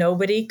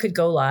nobody could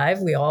go live.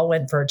 We all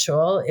went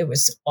virtual. It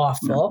was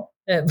awful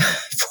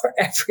for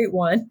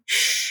everyone.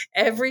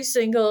 Every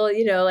single,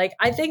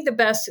 I think the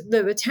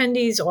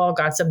attendees all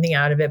got something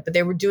out of it, but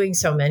they were doing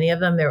so many of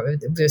them. There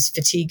was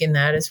fatigue in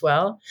that as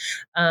well.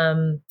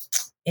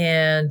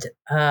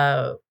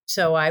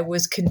 So I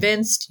was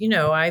convinced,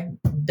 I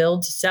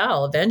build to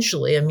sell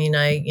eventually. I mean,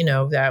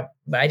 that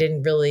I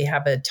didn't really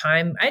have a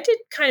time. I did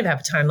kind of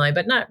have a timeline,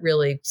 but not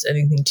really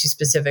anything too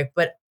specific.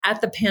 But at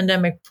the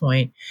pandemic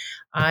point,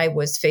 I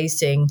was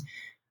facing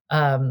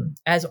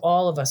as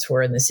all of us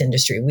were in this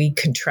industry, we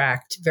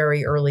contract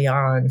very early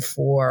on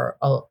for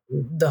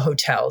the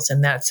hotels,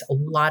 and that's a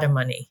lot of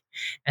money.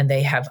 And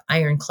they have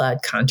ironclad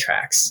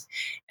contracts,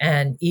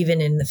 and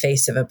even in the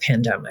face of a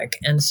pandemic.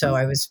 And so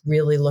I was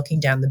really looking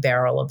down the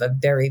barrel of a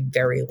very,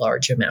 very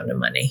large amount of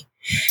money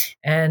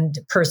and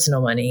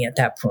personal money at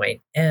that point.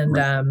 And,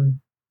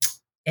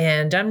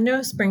 and I'm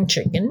no spring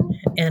chicken.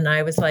 And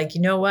I was like,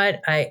 you know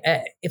what?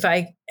 If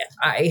I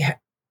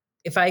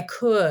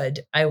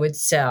could, I would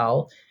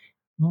sell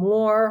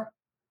more,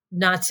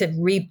 not to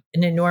reap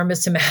an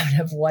enormous amount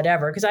of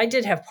whatever, because I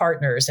did have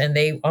partners and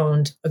they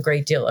owned a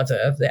great deal of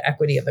the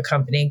equity of the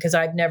company, because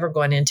I've never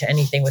gone into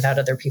anything without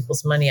other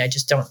people's money. I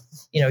just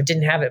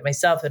didn't have it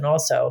myself. And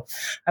also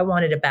I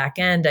wanted a back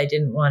end. I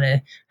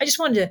just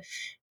wanted to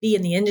be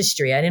in the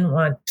industry. I didn't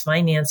want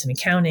finance and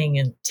accounting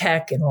and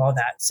tech and all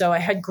that. So I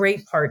had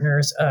great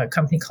partners, a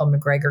company called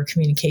McGregor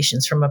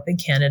Communications from up in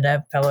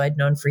Canada, a fellow I'd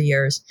known for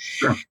years.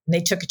 Sure. And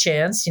they took a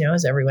chance,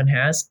 as everyone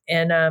has.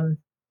 And,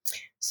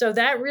 so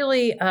that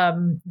really,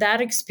 that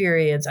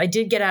experience, I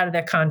did get out of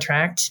that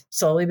contract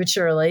slowly but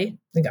surely.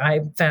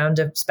 I found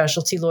a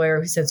specialty lawyer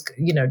who says,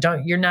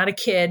 you're not a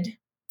kid.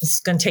 This is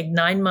going to take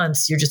 9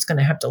 months. You're just going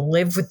to have to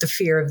live with the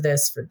fear of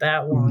this for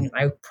that long. Mm-hmm.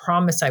 I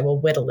promise I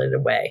will whittle it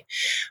away,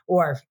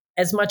 or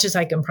as much as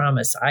I can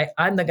promise.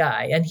 I'm the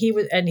guy. And he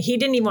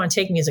didn't even want to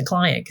take me as a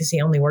client because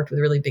he only worked with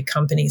really big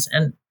companies.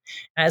 And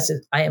as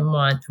I am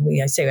I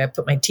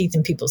put my teeth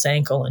in people's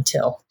ankle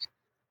until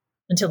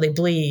they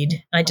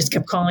bleed. I just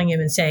kept calling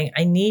him and saying,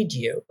 I need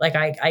you. Like,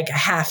 I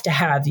have to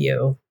have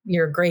you.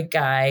 You're a great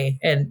guy.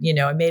 And,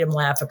 I made him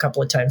laugh a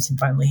couple of times. And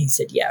finally he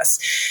said yes.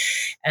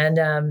 And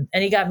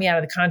he got me out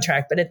of the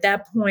contract. But at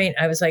that point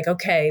I was like,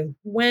 okay,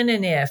 when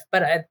and if.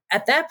 But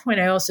at that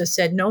point I also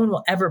said, no one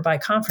will ever buy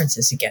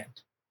conferences again.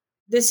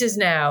 This is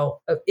now,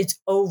 it's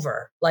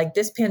over. Like,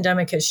 this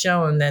pandemic has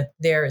shown that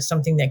there is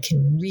something that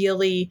can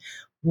really,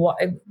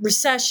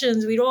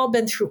 recessions, we'd all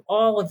been through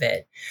all of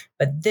it.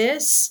 But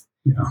this,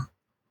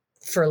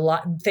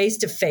 for face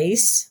to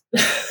face,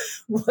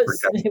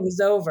 it was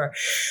over.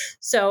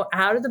 So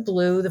out of the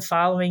blue, the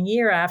following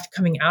year, after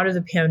coming out of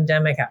the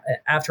pandemic,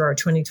 after our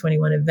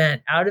 2021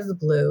 event, out of the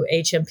blue,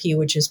 HMP,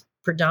 which is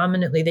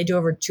predominantly, they do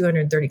over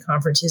 230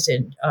 conferences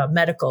in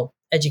medical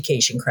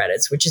education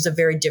credits, which is a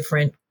very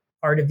different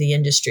part of the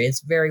industry.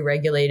 It's very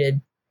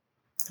regulated.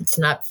 It's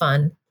not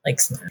fun.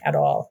 At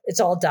all. It's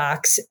all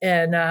docs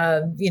and,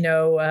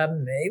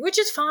 which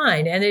is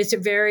fine. And it's a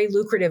very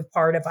lucrative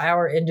part of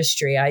our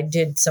industry. I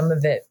did some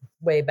of it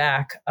way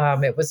back.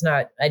 It was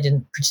not, I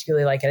didn't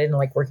particularly I didn't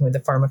like working with the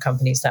pharma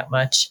companies that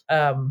much.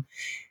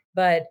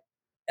 But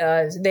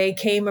they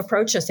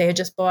approached us. They had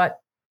just bought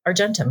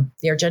Argentum,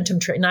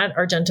 not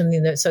Argentum,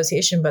 the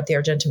association, but the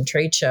Argentum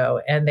trade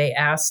show. And they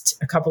asked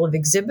a couple of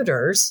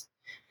exhibitors,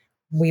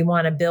 we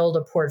want to build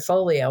a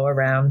portfolio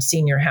around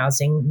senior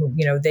housing.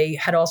 They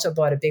had also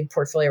bought a big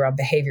portfolio around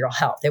behavioral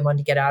health. They wanted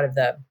to get out of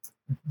the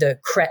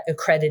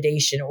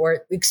accreditation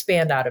or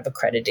expand out of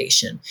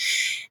accreditation.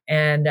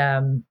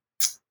 And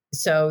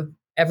so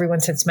everyone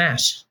said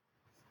smash.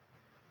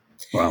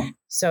 Wow.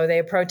 So they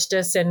approached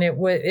us and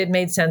it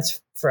made sense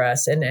for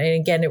us. And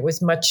again, it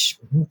was much,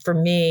 for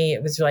me,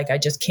 it was like, I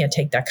just can't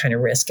take that kind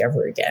of risk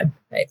ever again,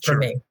 right, for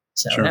me.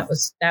 So that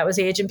was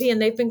the HMP,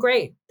 and they've been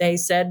great. They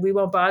said, we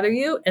won't bother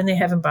you, and they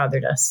haven't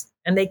bothered us.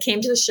 And they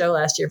came to the show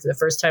last year for the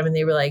first time, and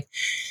they were like,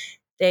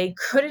 they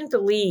couldn't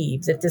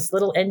believe that this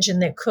little engine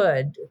that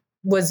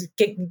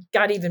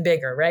got even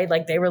bigger, right?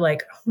 Like, they were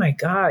like, oh my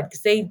God,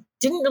 because they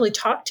didn't really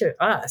talk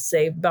to us.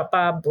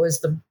 Bob was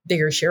the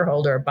bigger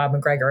shareholder, Bob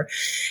McGregor.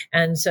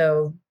 And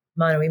so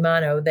mano a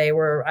mano,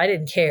 I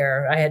didn't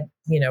care. I had,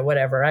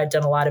 whatever. I'd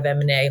done a lot of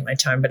M&A in my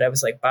time, but I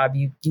was like, Bob,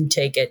 you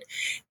take it.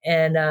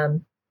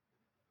 And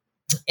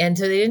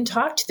so they didn't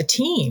talk to the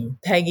team,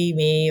 Peggy,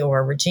 me,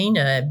 or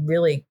Regina,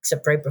 really,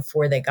 except right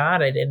before they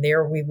got it. And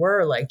there we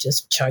were,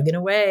 just chugging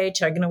away,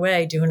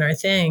 doing our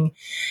thing.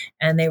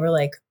 And they were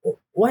like,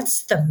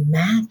 what's the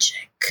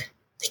magic?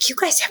 You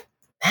guys have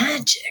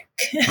magic.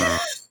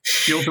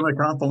 The ultimate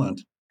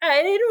compliment.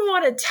 I didn't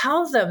want to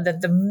tell them that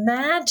the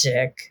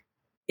magic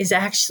is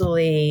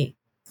actually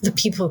the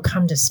people who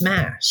come to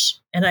Smash.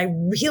 And I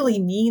really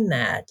mean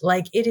that.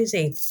 It is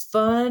a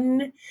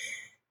fun,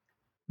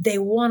 they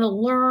want to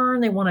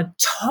learn. They want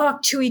to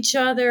talk to each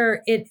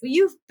other.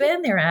 You've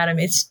been there, Adam.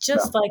 It's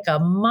just like a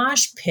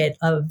mosh pit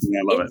of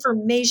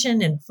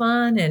information and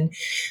fun, and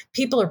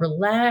people are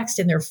relaxed,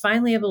 and they're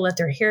finally able to let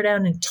their hair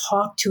down and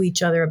talk to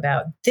each other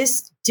about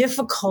this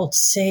difficult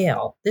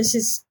sale. This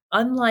is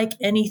unlike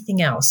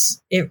anything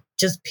else. It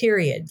just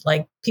period.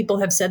 People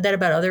have said that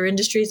about other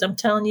industries. I'm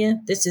telling you,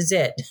 this is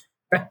it.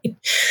 Right.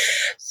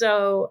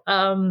 So,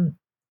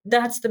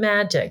 that's the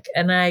magic.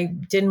 And I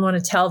didn't want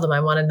to tell them.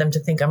 I wanted them to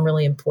think I'm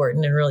really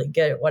important and really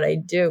good at what I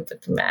do.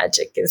 But the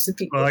magic is the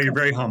people. Well, you're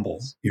very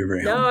humble.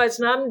 No, it's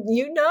not.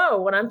 You know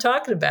what I'm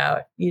talking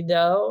about.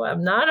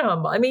 I'm not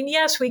humble. I mean,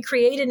 yes, we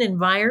create an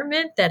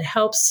environment that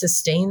helps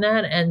sustain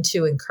that and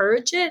to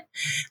encourage it.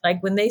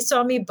 Like when they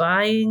saw me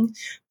buying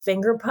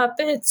finger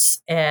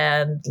puppets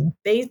and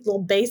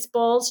little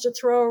baseballs to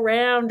throw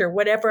around or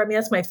whatever. I mean,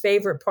 that's my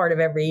favorite part of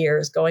every year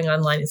is going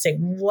online and saying,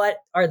 what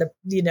are the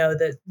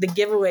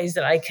giveaways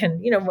that I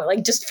can,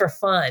 like just for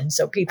fun.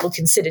 So people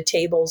can sit at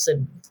tables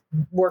and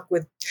work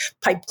with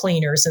pipe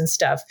cleaners and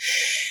stuff,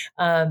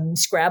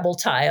 Scrabble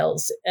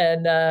tiles.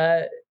 And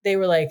they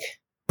were like,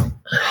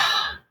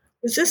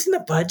 is this in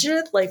the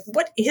budget? Like,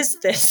 what is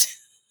this?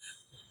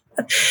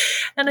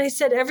 And I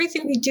said,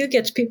 everything we do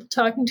gets people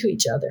talking to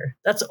each other.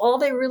 That's all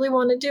they really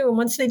want to do. And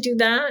once they do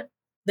that,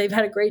 they've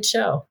had a great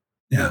show.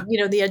 Yeah.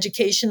 The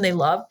education they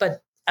love,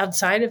 but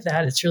outside of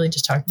that, it's really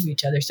just talking to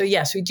each other. So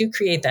yes, we do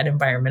create that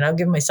environment. I'll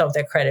give myself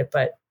that credit,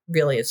 but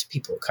really it's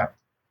people who come.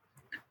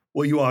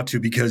 Well, you ought to,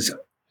 because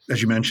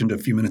as you mentioned a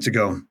few minutes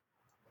ago,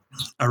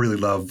 I really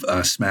love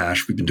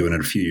Smash. We've been doing it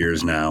a few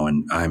years now,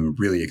 and I'm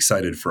really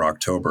excited for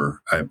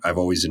October. I've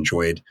always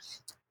enjoyed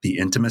the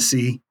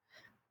intimacy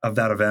of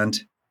that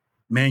event.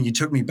 Man, you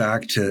took me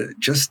back to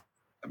just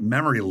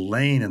memory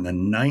lane in the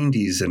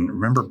 90s. And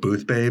remember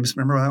Booth Babes?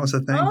 Remember that was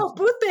a thing? Oh,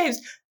 Booth Babes.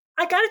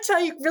 I got to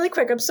tell you really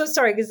quick. I'm so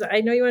sorry because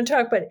I know you want to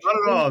talk, but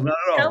Not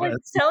at all.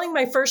 Selling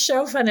my first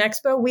show, Fun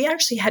Expo, we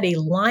actually had a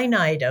line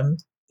item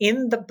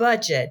in the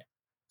budget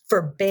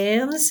for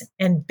bands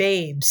and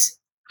babes.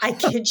 I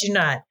kid you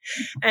not.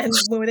 And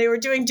when they were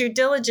doing due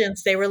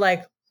diligence, they were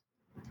like,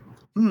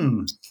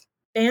 band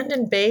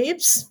and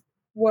babes?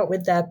 What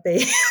would that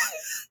be?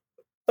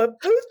 But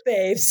Booth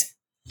Babes.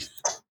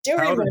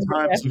 How the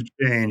times have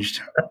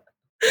changed.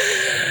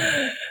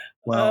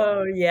 Well,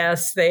 oh,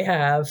 yes, they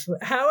have.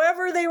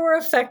 However, they were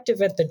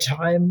effective at the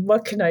time.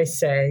 What can I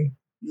say?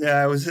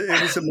 Yeah, it was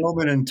a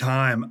moment in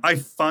time. I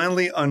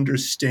finally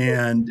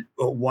understand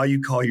why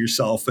you call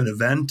yourself an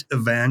event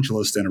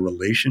evangelist and a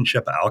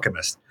relationship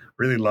alchemist.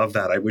 Really love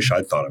that. I wish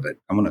I'd thought of it.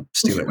 I'm going to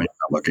steal it when you're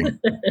not looking.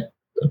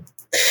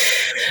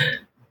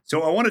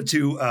 So I wanted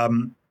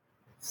to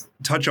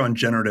touch on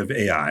generative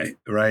AI,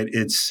 right?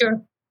 It's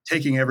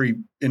taking every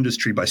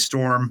industry by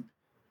storm.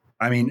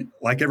 I mean,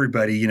 like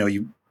everybody,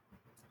 you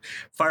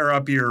fire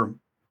up your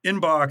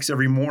inbox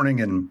every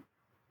morning and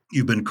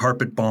you've been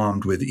carpet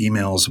bombed with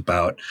emails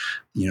about,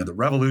 the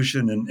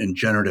revolution in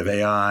generative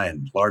AI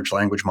and large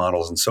language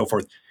models and so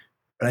forth.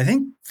 But I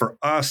think for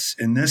us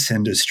in this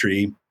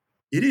industry,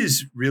 it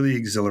is really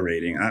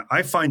exhilarating.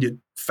 I find it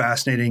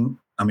fascinating.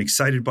 I'm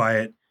excited by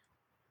it,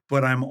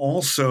 but I'm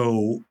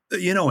also,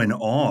 in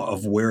awe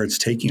of where it's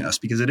taking us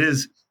because it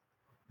is,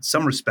 in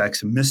some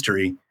respects, a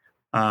mystery.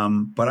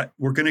 But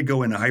we're going to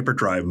go into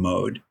hyperdrive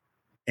mode,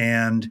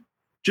 and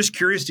just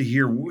curious to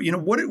hear,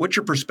 what's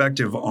your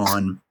perspective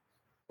on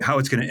how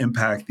it's going to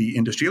impact the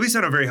industry, at least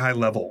on a very high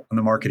level on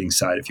the marketing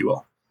side, if you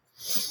will.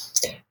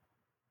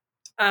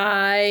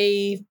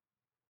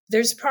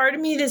 There's part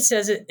of me that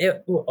says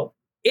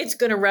it's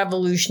going to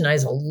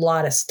revolutionize a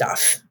lot of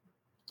stuff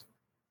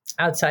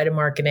outside of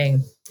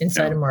marketing,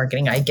 inside of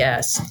marketing, I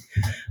guess.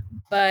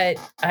 But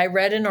I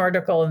read an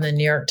article in the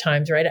New York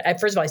Times, right?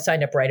 First of all, I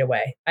signed up right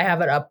away. I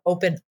have it up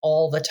open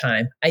all the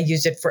time. I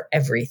use it for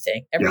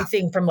everything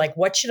from like,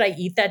 what should I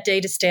eat that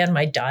day to stay on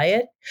my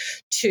diet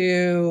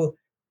to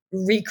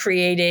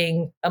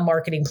recreating a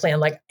marketing plan,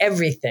 like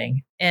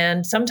everything.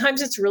 And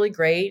sometimes it's really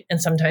great.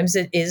 And sometimes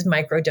it is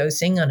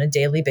microdosing on a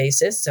daily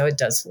basis. So it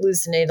does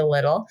hallucinate a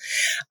little.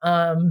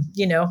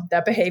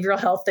 That behavioral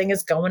health thing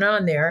is going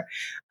on there.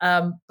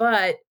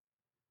 But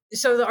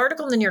so the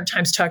article in the New York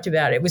Times talked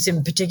about it was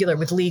in particular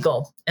with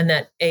legal, and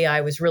that AI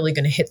was really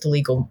going to hit the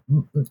legal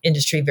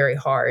industry very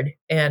hard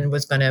and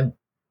was going to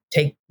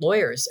take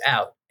lawyers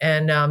out.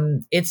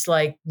 And it's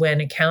like when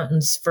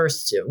accountants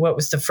what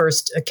was the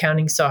first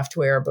accounting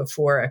software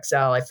before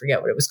Excel? I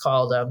forget what it was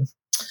called.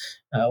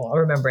 I'll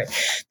remember it.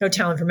 No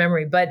talent for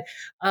memory. But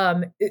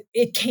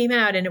it came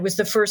out, and it was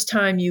the first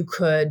time you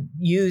could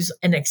use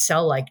an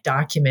Excel-like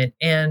document.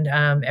 And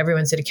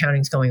everyone said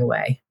accounting's going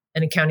away.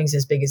 And accounting's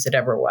as big as it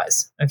ever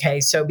was. Okay.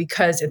 So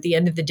because at the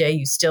end of the day,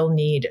 you still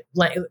need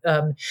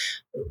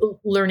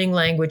learning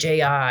language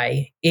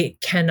AI. It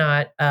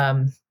cannot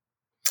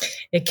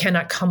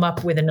come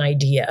up with an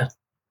idea.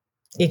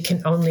 It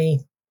can only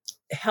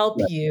help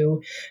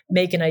you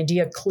make an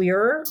idea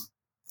clearer.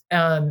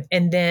 And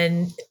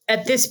then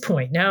at this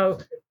point, now,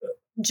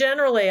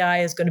 general AI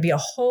is going to be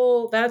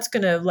that's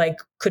going to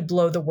could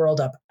blow the world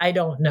up. I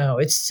don't know.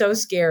 It's so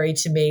scary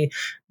to me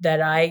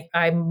that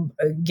I'm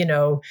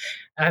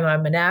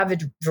an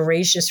avid,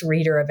 voracious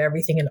reader of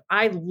everything. And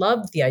I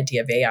love the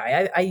idea of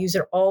AI. I use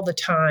it all the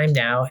time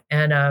now.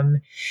 And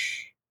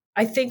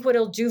I think what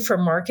it'll do for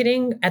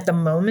marketing at the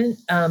moment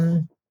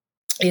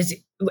is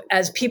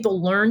as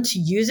people learn to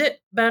use it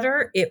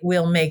better, it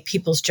will make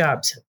people's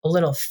jobs a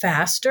little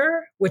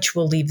faster, which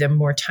will leave them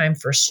more time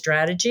for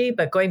strategy.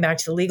 But going back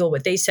to the legal,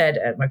 what they said,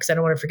 because I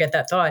don't want to forget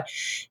that thought,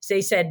 they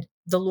said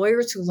the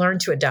lawyers who learn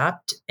to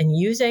adopt and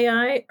use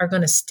AI are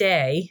going to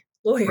stay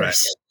lawyers. Right.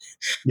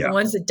 Yeah. The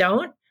ones that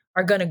don't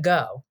are going to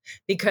go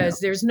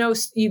because there's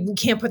you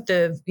can't put,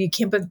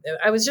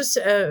 I was just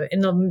in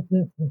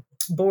the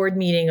board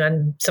meeting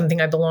on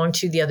something I belonged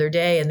to the other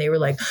day, and they were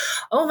like,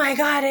 oh my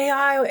God,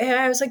 AI.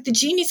 I was like, the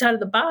genie's out of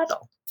the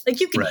bottle. Like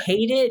you can Right.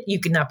 hate it, you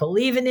can not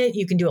believe in it,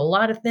 you can do a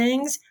lot of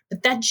things,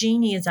 but that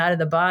genie is out of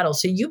the bottle.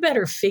 So you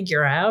better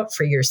figure out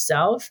for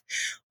yourself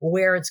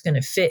where it's going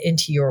to fit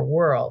into your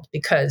world,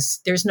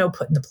 because there's no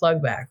putting the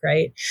plug back,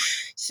 right?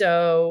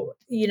 So,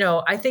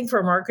 I think for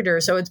a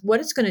marketer, so what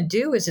it's going to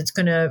do is it's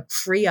going to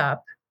free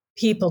up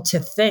people to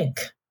think.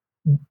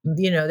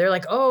 They're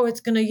like, oh,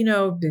 it's going to,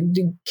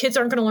 the kids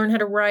aren't going to learn how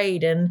to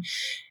write and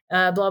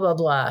blah, blah,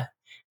 blah.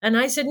 And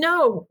I said,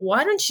 no,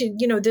 why don't you,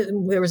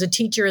 there was a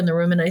teacher in the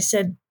room, and I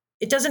said,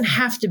 it doesn't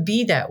have to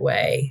be that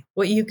way.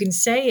 What you can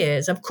say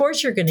is, of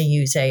course, you're going to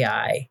use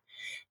AI,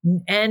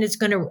 and it's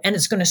going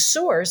to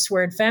source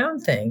where it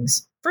found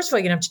things. First of all,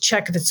 you're going to have to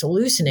check if it's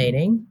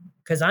hallucinating,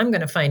 because I'm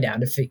going to find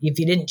out if you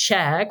didn't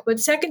check. But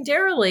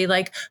secondarily,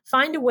 like,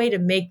 find a way to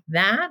make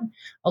that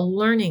a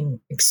learning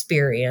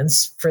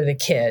experience for the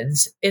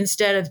kids,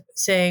 instead of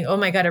saying, oh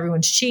my God,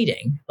 everyone's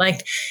cheating.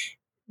 Like,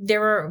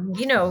 there are,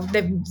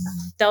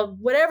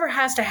 whatever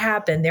has to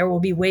happen, there will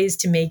be ways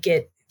to make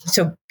it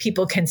so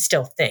people can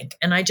still think.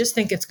 And I just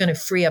think it's going to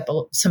free up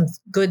some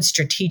good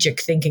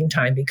strategic thinking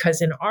time,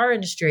 because in our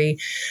industry,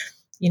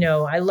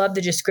 I love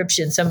the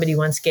description somebody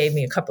once gave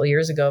me a couple of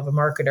years ago of a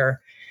marketer.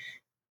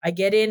 I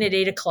get in at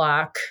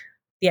 8:00.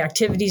 The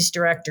activities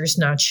director's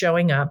not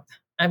showing up.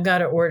 I've got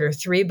to order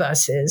 3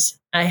 buses.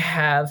 I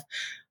have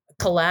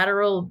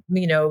collateral,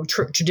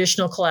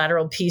 traditional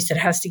collateral piece that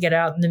has to get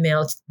out in the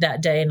mail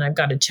that day, and I've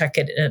got to check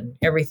it and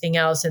everything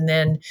else. And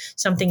then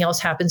something else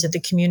happens at the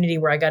community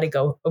where I got to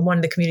go. One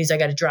of the communities, I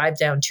got to drive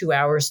down 2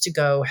 hours to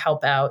go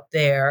help out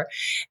there.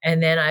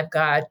 And then I've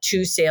got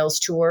 2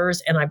 sales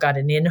tours, and I've got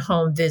an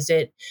in-home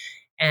visit.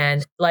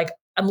 And like,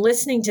 I'm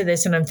listening to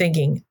this and I'm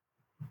thinking,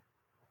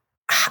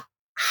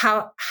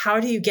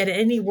 how do you get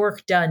any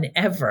work done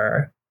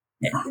ever?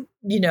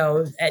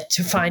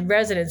 To find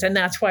residents. And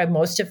that's why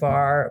most of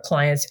our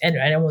clients,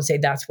 and I won't say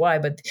that's why,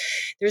 but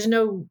there's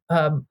no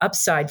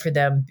upside for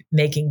them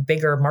making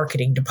bigger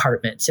marketing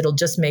departments. It'll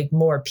just make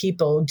more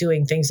people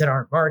doing things that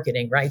aren't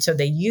marketing, right? So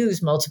they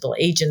use multiple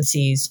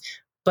agencies.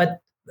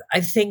 But I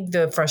think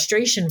the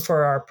frustration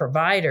for our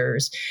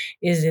providers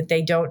is that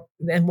they don't,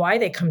 and why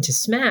they come to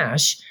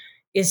Smash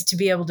is to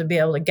be able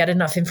to get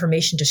enough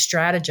information to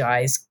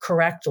strategize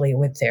correctly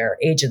with their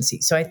agency.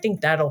 So I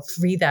think that'll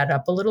free that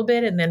up a little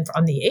bit. And then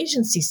on the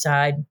agency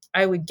side,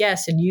 I would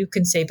guess, and you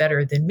can say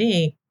better than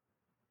me,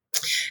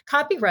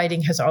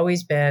 copywriting has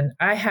always been,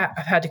 I've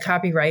had to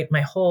copyright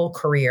my whole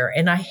career,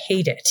 and I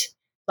hate it.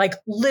 Like,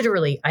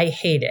 literally, I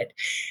hate it.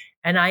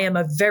 And I am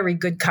a very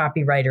good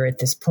copywriter at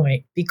this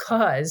point,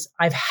 because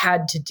I've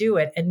had to do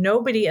it. And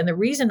the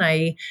reason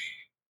I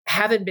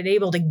haven't been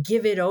able to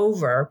give it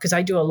over, because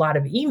I do a lot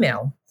of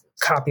email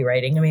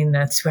copywriting. I mean,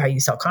 that's how you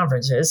sell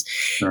conferences.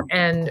 Sure.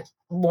 And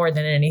more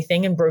than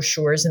anything, and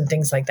brochures and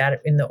things like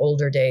that in the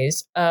older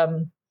days.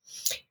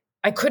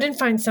 I couldn't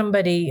find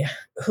somebody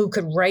who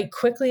could write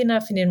quickly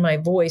enough and in my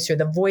voice, or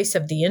the voice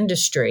of the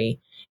industry.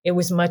 It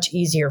was much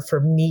easier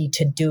for me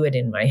to do it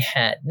in my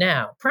head.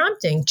 Now,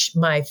 prompting,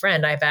 my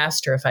friend, I've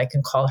asked her if I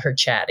can call her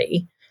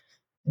Chatty.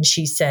 And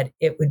she said,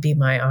 it would be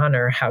my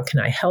honor. How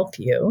can I help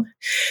you?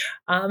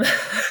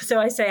 So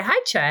I say, hi,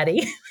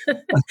 Chatty.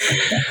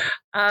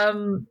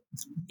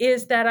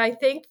 Is that I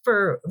think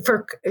for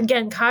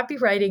again,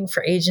 copywriting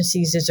for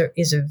agencies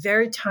is a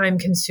very time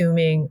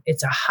consuming.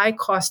 It's a high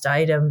cost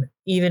item,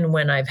 even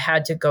when I've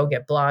had to go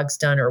get blogs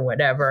done or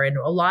whatever. And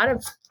a lot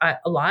of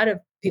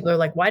people are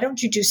like, why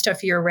don't you do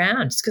stuff year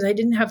round? It's because I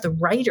didn't have the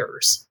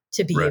writers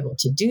to be able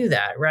to do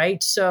that.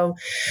 Right. So,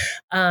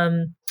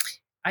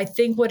 I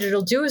think what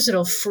it'll do is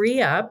it'll free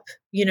up,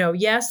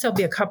 yes, there'll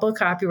be a couple of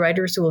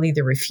copywriters who will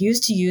either refuse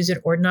to use it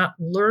or not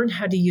learn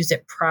how to use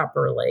it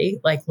properly,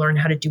 like learn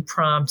how to do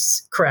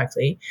prompts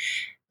correctly.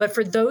 But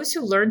for those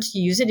who learn to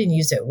use it and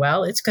use it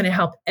well, it's going to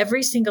help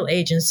every single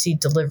agency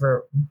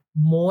deliver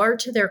more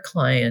to their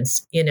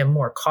clients in a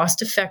more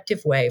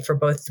cost-effective way for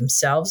both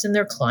themselves and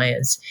their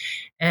clients.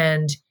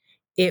 And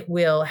it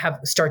will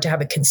start to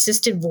have a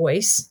consistent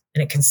voice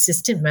and a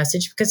consistent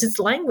message, because it's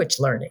language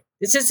learning.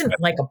 This isn't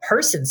like a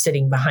person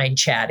sitting behind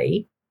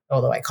Chatty,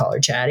 although I call her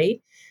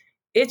Chatty.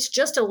 It's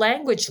just a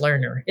language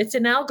learner. It's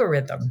an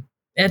algorithm.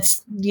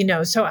 It's,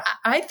 so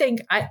I think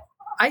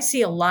I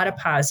see a lot of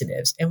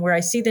positives, and where I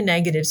see the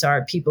negatives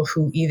are people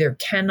who either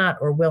cannot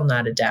or will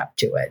not adapt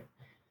to it.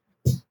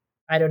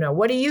 I don't know.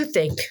 What do you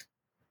think?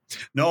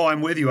 No,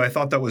 I'm with you. I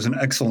thought that was an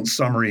excellent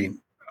summary.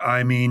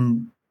 I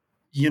mean,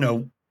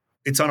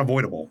 it's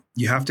unavoidable.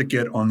 You have to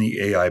get on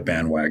the AI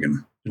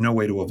bandwagon. There's no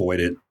way to avoid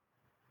it.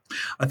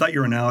 I thought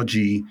your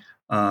analogy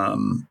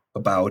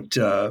about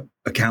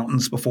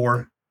accountants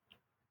before.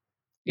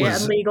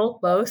 And legal,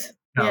 both.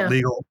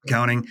 Legal,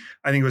 accounting.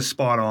 I think it was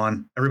spot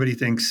on. Everybody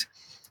thinks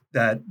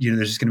that,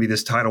 there's just going to be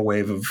this tidal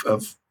wave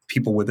of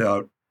people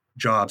without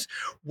jobs.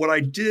 What I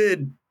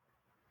did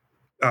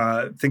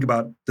think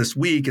about this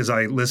week as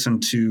I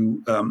listened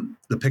to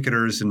the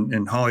picketers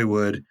in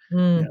Hollywood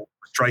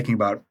striking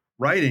about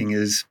writing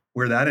is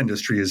where that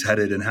industry is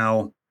headed, and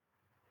how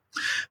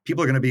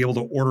people are going to be able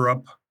to order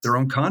up their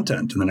own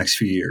content in the next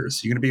few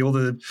years. You're going to be able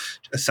to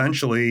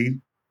essentially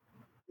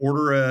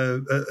order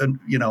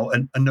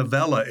a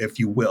novella, if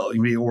you will.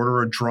 You may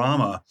order a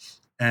drama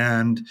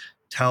and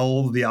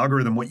tell the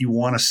algorithm what you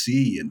want to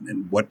see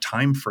and what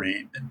time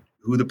frame and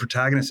who the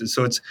protagonist is.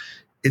 So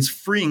it's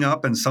freeing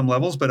up in some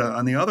levels, but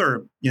on the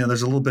other,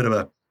 there's a little bit of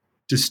a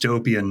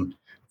dystopian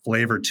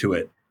flavor to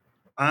it.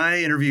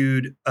 I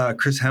interviewed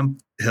Chris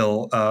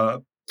Hemphill. I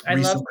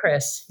love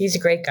Chris. He's a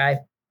great guy.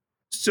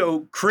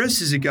 So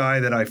Chris is a guy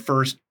that I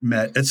first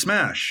met at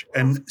Smash,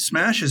 and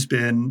Smash has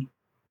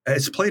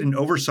played an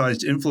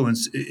oversized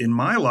influence in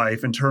my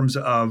life in terms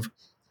of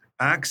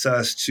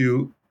access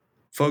to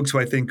folks who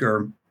I think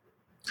are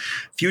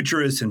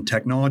futurists and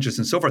technologists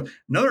and so forth.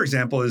 Another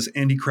example is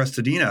Andy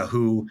Crestodina,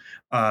 who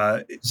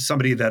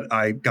somebody that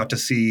I got to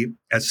see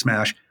at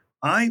Smash.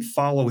 I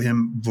follow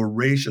him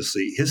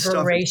voraciously.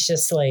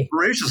 Voraciously.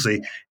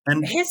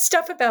 And his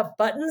stuff about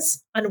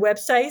buttons on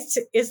websites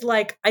is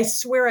like, I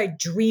swear I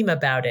dream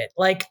about it.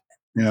 Like,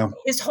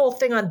 his whole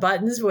thing on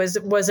buttons was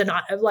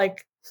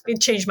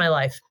it changed my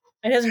life.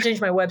 It hasn't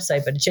changed my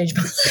website, but it changed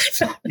my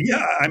life.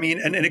 Yeah. I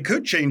mean, and it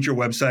could change your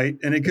website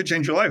and it could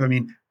change your life. I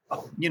mean,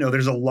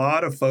 there's a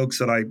lot of folks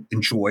that I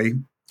enjoy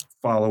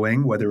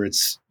following, whether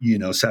it's,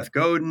 Seth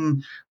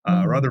Godin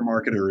or other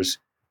marketers.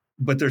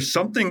 But there's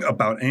something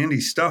about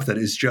Andy's stuff that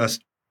is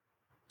just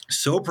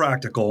so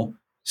practical,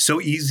 so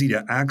easy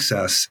to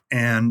access,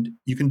 and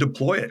you can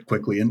deploy it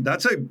quickly. And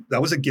that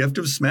was a gift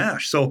of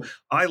Smash. So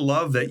I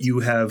love that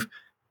you have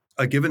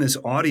given this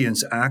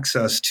audience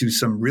access to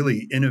some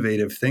really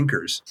innovative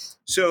thinkers.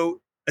 So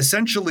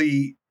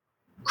essentially,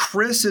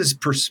 Chris's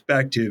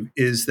perspective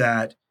is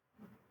that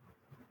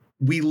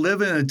we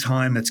live in a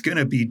time that's going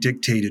to be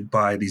dictated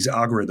by these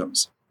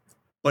algorithms,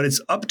 but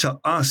it's up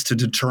to us to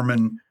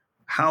determine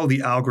how the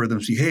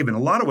algorithms behave. And a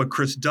lot of what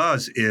Chris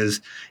does is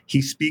he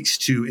speaks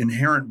to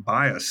inherent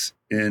bias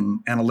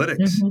in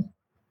analytics,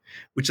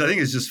 which I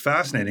think is just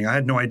fascinating. I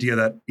had no idea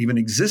that even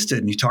existed.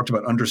 And he talked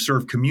about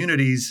underserved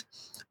communities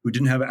who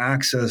didn't have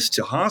access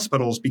to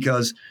hospitals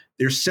because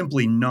they're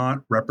simply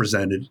not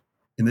represented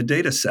in the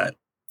data set.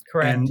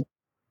 Correct.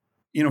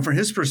 And, from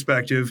his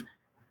perspective,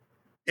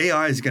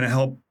 AI is going to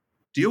help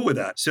deal with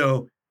that.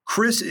 So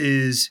Chris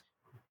is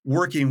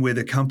working with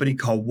a company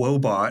called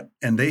Wobot,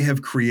 and they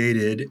have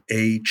created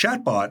a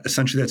chatbot,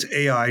 essentially that's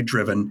AI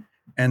driven,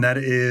 and that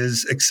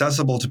is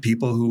accessible to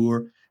people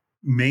who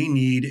may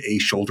need a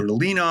shoulder to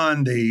lean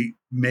on. They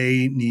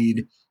may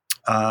need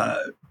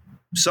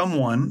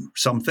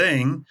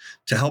something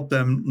to help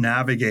them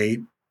navigate,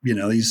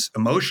 these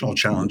emotional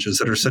challenges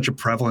that are such a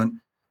prevalent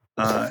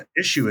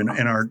issue in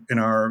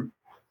our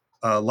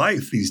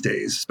life these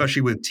days,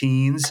 especially with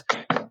teens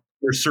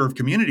or served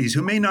communities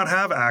who may not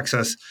have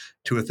access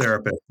to a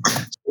therapist.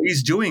 So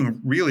he's doing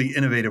really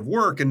innovative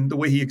work. And the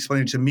way he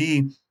explained it to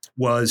me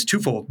was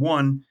twofold.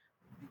 One,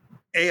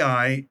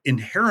 AI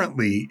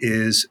inherently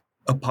is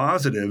a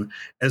positive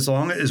as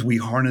long as we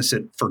harness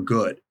it for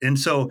good. And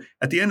so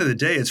at the end of the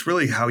day, it's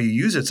really how you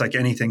use it. It's like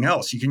anything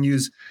else. You can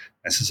use,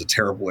 this is a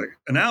terrible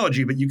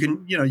analogy, but you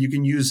can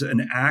use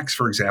an axe,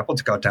 for example,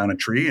 to cut down a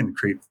tree and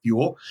create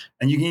fuel,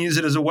 and you can use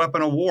it as a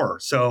weapon of war.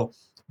 So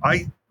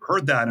I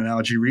heard that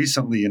analogy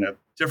recently in a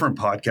different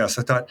podcast.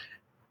 I thought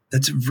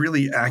that's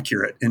really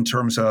accurate in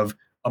terms of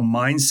a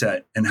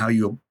mindset and how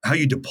you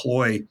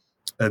deploy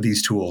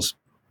these tools.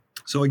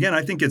 So again,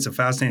 I think it's a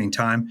fascinating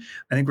time.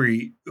 I think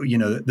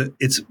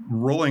it's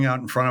rolling out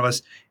in front of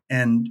us,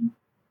 and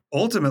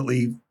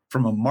ultimately,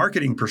 from a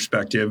marketing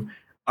perspective,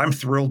 I'm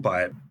thrilled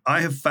by it.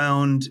 I have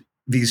found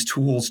these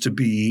tools to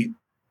be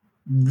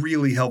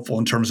really helpful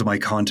in terms of my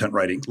content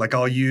writing. Like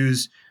I'll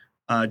use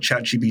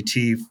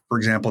ChatGPT, for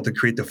example, to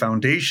create the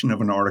foundation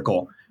of an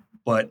article,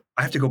 but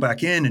I have to go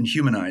back in and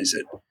humanize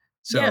it.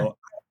 So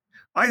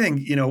I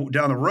think,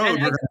 down the road,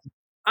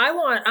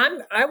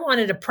 I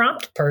wanted a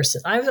prompt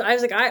person. I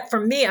was like, for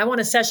me, I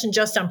want a session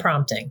just on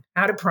prompting,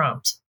 how to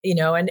prompt,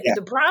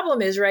 the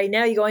problem is right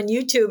now you go on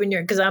YouTube and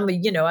because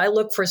I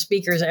look for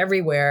speakers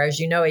everywhere. As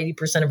you know,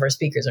 80% of our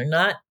speakers are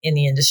not in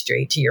the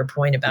industry, to your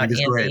point about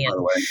Andy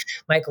and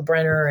Michael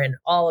Brenner and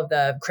all of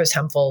the Chris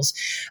Hemphills.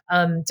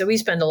 So we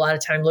spend a lot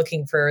of time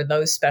looking for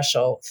those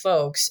special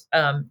folks.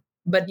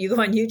 But you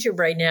go on YouTube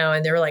right now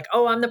and they're like,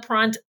 oh, I'm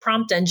the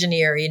prompt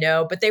engineer,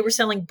 but they were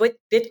selling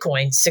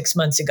Bitcoin 6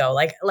 months ago.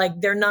 Like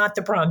they're not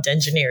the prompt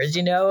engineers,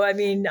 I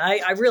mean,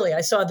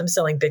 I saw them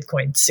selling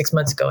Bitcoin 6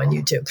 months ago on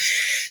YouTube.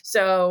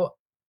 So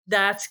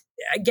that's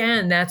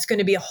going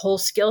to be a whole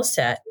skill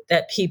set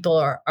that people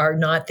are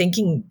not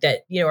thinking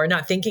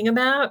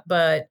about,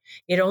 but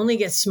it only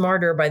gets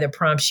smarter by the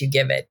prompts you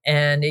give it.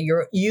 And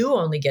you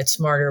only get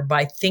smarter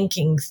by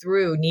thinking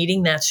through,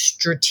 needing that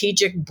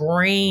strategic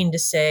brain to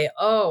say,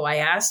 oh, I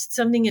asked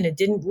something and it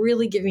didn't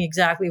really give me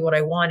exactly what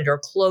I wanted or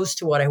close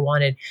to what I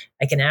wanted.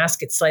 I can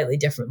ask it slightly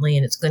differently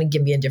and it's going to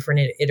give me a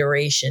different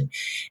iteration.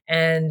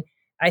 And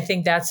I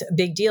think that's a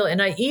big deal.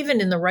 And even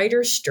in the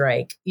writer's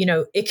strike,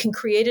 it can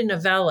create a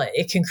novella,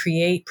 it can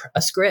create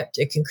a script,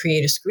 it can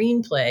create a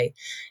screenplay.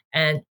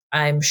 And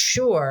I'm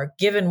sure,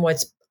 given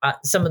what's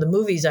some of the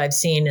movies I've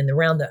seen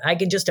I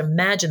can just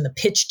imagine the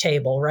pitch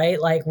table,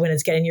 right? Like when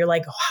it's you're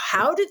like,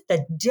 how did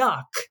the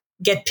duck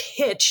get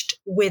pitched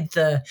with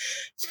the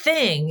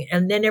thing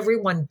and then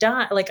everyone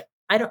die. Like,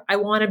 I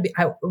want to be,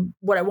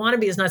 what I want to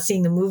be is not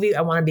seeing the movie.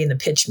 I want to be in the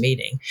pitch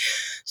meeting.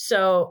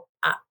 So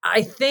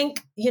I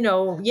think,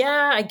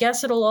 I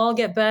guess it'll all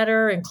get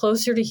better and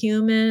closer to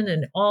human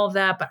and all of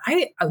that. But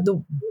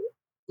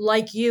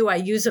like you, I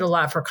use it a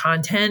lot for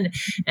content,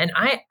 and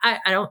I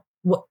don't.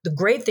 What the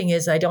great thing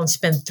is, I don't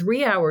spend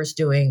 3 hours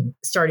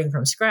starting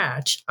from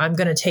scratch. I'm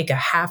going to take a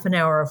half an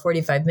hour or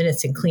 45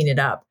 minutes and clean it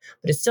up,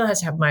 but it still has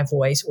to have my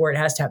voice, or it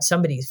has to have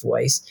somebody's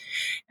voice.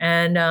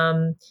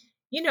 And,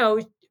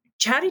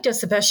 Chatty does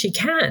the best she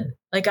can.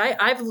 Like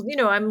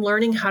I'm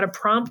learning how to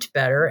prompt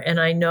better, and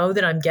I know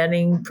that I'm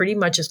getting pretty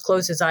much as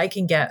close as I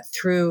can get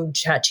through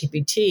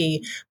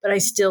ChatGPT, but I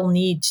still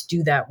need to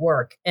do that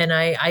work. And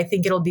I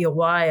think it'll be a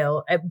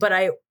while, but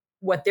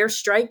what they're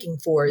striking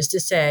for is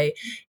to say,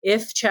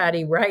 if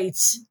Chatty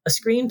writes a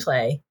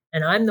screenplay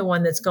and I'm the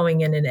one that's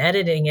going in and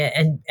editing it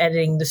and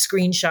editing the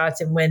screenshots,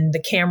 and when the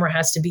camera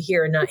has to be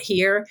here and not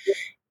here,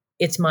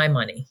 it's my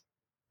money.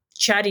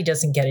 Chatty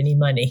doesn't get any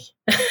money.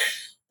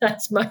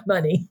 That's my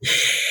money.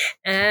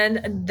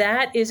 And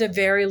that is a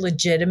very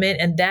legitimate,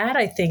 and that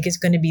I think is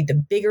going to be the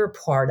bigger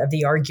part of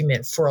the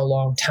argument for a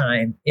long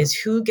time, is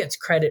who gets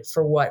credit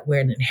for what,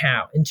 when, and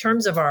how in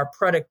terms of our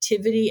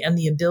productivity and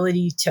the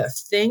ability to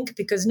think.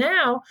 Because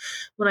now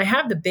when I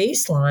have the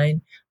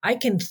baseline, I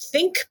can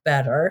think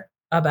better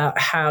about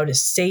how to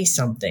say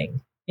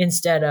something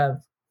instead of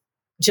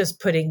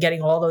just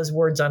getting all those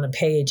words on a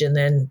page and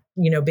then,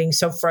 being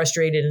so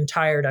frustrated and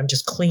tired, I'm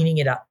just cleaning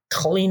it up,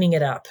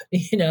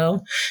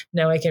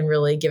 now I can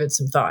really give it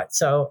some thought.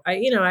 So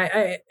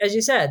I, as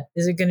you said,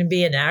 is it going to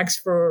be an axe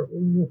for,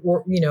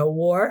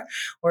 war,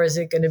 or is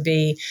it going to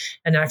be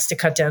an axe to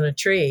cut down a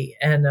tree?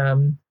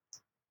 And,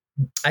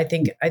 I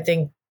think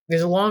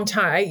there's a long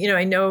time.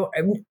 I know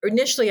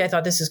initially I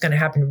thought this is going to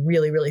happen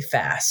really, really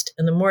fast.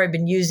 And the more I've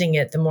been using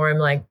it, the more I'm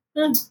like,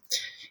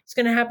 it's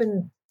going to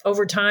happen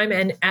over time.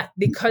 And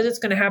because it's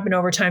going to happen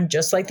over time,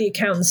 just like the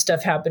accountant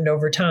stuff happened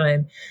over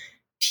time,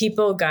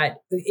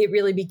 it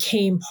really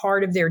became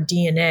part of their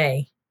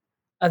DNA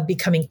of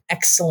becoming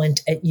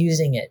excellent at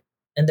using it.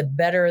 And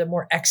the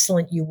more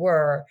excellent you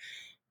were,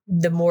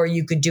 the more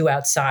you could do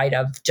outside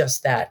of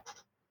just that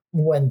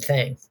one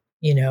thing,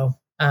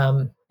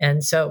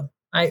 and so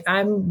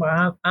I'm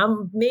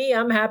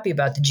happy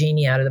about the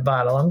genie out of the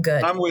bottle. I'm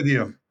good. I'm with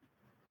you.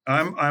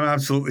 I'm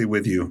absolutely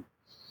with you.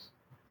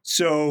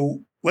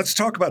 So let's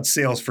talk about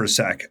sales for a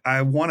sec.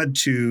 I wanted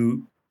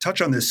to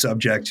touch on this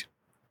subject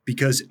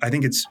because I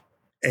think it's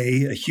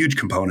a huge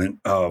component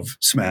of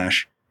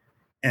Smash.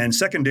 And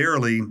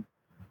secondarily,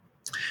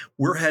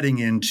 we're heading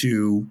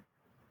into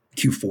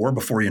Q4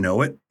 before you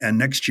know it. And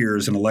next year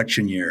is an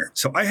election year.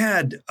 So I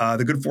had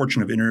the good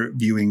fortune of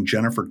interviewing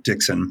Jennifer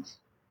Dixon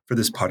for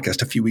this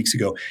podcast a few weeks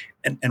ago.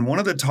 And one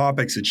of the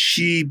topics that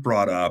she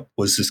brought up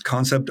was this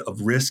concept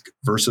of risk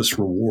versus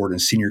reward in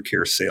senior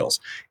care sales.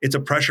 It's a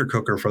pressure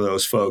cooker for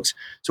those folks.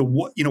 So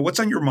what's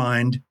on your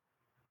mind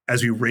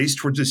as we race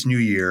towards this new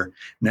year?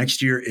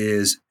 Next year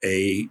is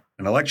an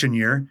election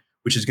year,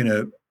 which is going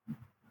to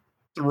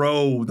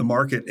throw the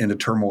market into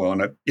turmoil.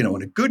 And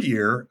in a good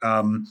year,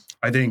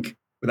 I think,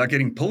 without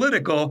getting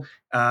political,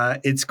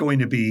 it's going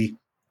to be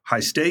high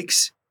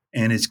stakes.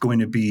 And it's going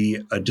to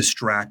be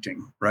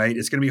distracting, right?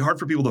 It's going to be hard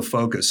for people to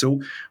focus. So,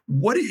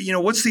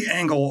 what's the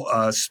angle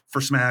for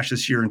Smash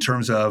this year in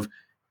terms of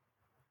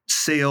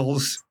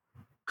sales,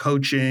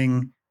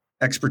 coaching,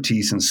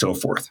 expertise, and so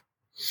forth?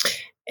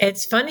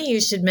 It's funny you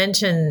should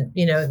mention,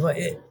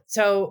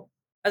 so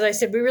as I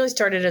said, we really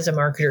started as a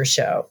marketer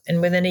show,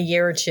 and within a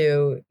year or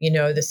two,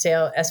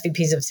 the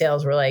SVPs of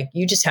sales were like,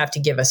 "You just have to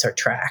give us our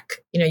track.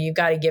 You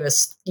got to give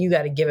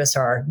us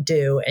our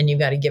due, and you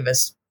got to give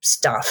us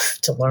stuff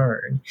to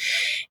learn."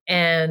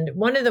 And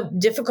one of the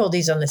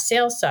difficulties on the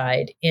sales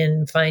side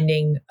in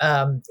finding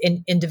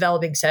in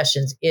developing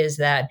sessions is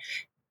that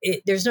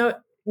there's no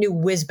new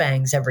whiz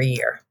bangs every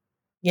year.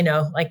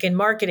 Like in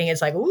marketing,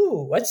 it's like,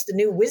 ooh, what's the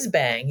new whiz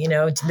bang?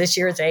 This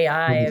year it's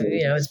AI,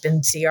 it's been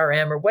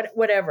CRM or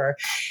whatever.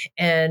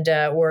 And,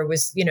 or it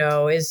was,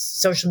 is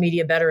social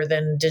media better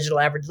than digital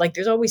advertising? Like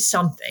there's always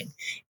something.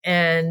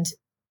 And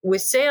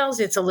with sales,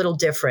 it's a little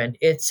different.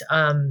 It's,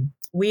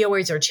 we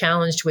always are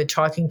challenged with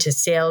talking to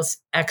sales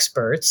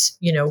experts,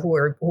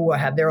 who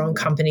have their own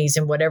companies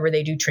and whatever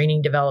they do,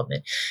 training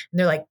development. And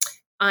they're like,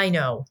 I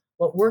know.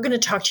 What we're going to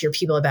talk to your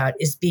people about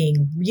is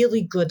being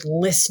really good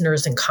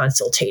listeners and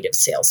consultative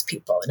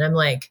salespeople. And I'm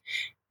like,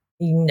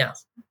 no,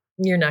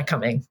 you're not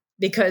coming,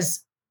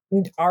 because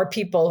our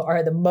people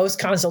are the most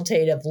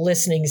consultative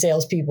listening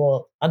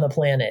salespeople on the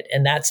planet.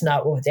 And that's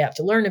not what they have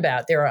to learn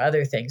about. There are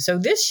other things. So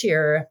this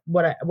year,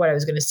 what I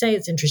was going to say,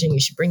 it's interesting you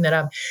should bring that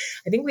up.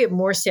 I think we have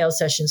more sales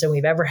sessions than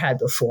we've ever had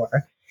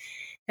before.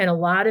 And a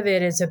lot of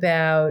it is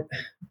about,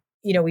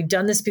 we've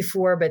done this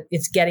before, but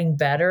it's getting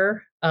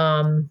better.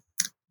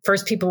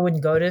 First, people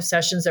would go to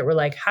sessions that were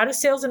like, how does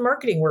sales and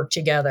marketing work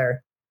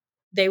together?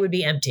 They would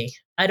be empty.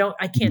 I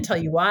can't tell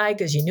you why,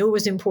 because you knew it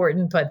was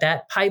important, but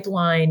that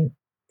pipeline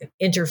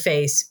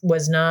interface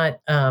was not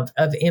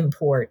of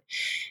import.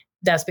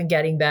 that's been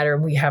getting better.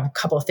 We have a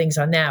couple of things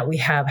on that. We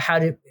have how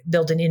to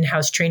build an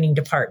in-house training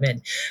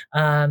department,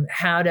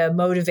 how to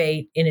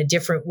motivate in a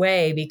different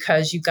way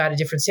because you've got a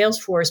different sales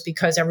force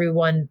because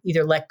everyone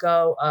either let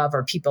go of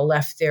or people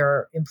left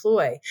their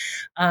employ.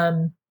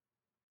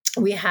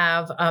 We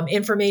have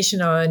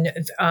information on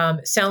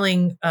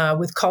selling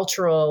with a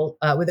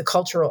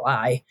cultural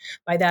eye.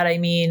 By that I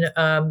mean,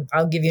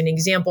 I'll give you an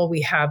example.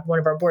 We have one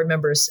of our board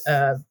members,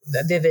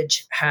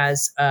 Vivage,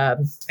 has I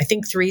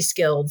think 3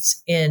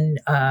 skills in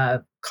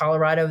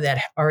Colorado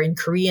that are in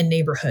Korean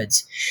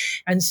neighborhoods,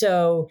 and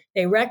so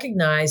they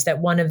recognize that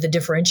one of the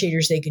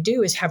differentiators they could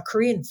do is have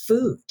Korean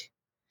food,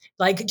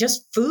 like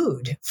just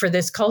food for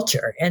this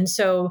culture, and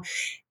so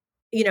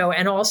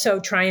and also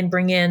try and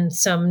bring in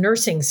some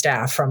nursing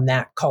staff from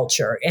that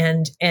culture.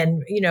 And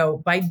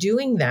by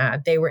doing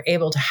that, they were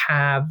able to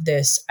have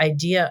this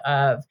idea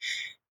of,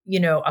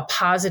 a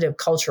positive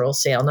cultural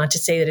sale, not to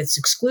say that it's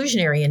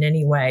exclusionary in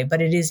any way,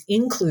 but it is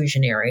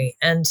inclusionary.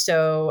 And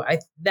so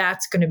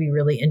that's going to be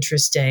really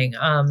interesting.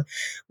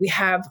 We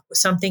have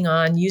something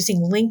on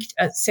using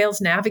Sales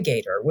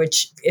Navigator,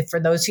 which if for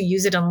those who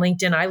use it on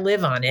LinkedIn, I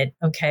live on it.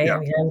 Okay. Yeah. I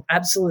mean,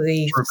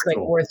 absolutely. It's like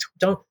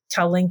don't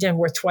tell LinkedIn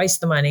worth twice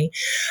the money.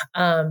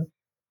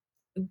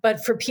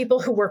 But for people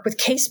who work with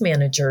case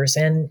managers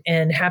and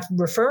have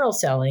referral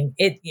selling,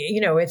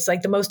 it's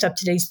like the most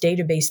up-to-date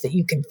database that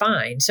you can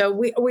find. So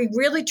we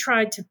really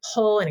tried to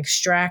pull and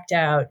extract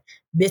out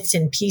bits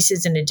and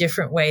pieces in a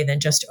different way than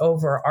just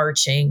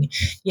overarching,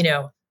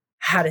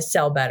 how to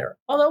sell better.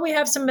 Although we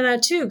have some of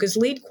that too, because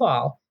lead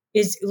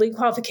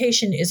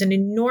qualification is an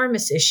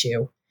enormous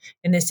issue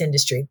in this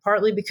industry,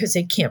 partly because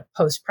they can't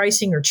post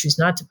pricing or choose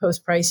not to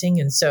post pricing.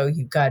 And so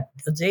you've got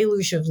a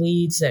deluge of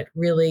leads that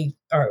really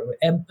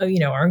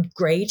aren't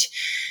great.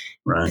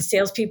 Right. The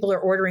salespeople are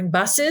ordering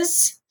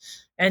buses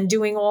and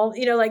doing all,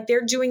 like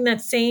they're doing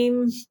that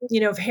same,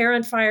 hair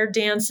on fire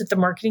dance that the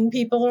marketing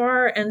people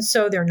are. And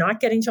so they're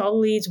not getting to all the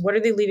leads. What are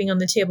they leaving on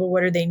the table?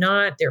 What are they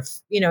not?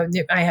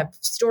 I have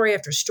story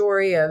after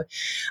story of,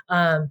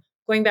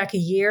 going back a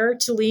year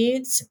to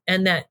leads.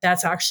 And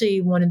that's actually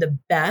one of the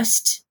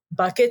best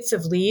buckets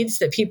of leads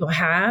that people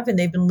have, and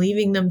they've been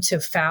leaving them to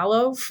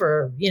fallow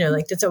for,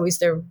 that's always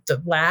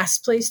the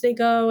last place they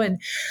go.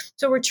 And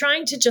so we're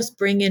trying to just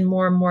bring in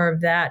more and more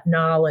of that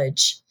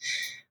knowledge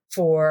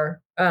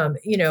for,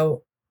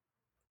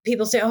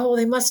 people say, oh,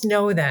 they must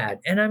know that.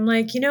 And I'm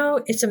like,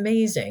 it's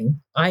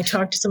amazing. I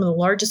talk to some of the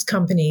largest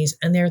companies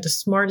and they're the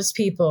smartest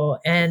people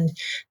and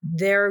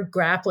they're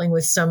grappling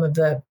with some of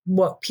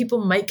what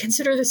people might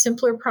consider the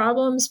simpler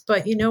problems.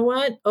 But you know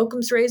what?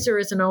 Occam's razor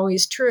isn't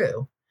always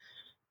true.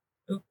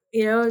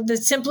 The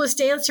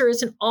simplest answer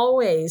isn't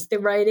always the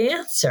right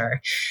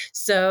answer.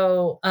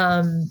 So,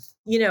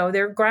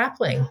 they're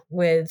grappling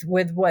with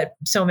what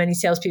so many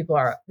salespeople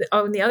are.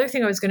 Oh, and the other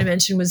thing I was going to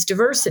mention was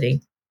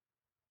diversity.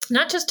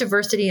 Not just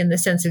diversity in the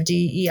sense of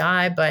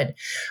DEI, but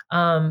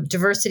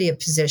diversity of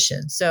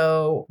position.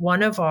 So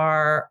one of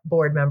our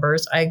board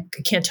members, I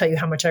can't tell you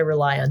how much I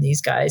rely on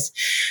these gals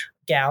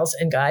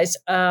and guys,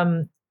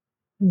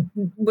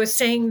 was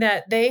saying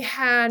that they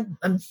had,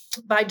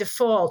 by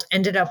default,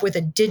 ended up with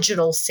a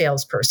digital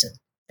salesperson.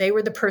 They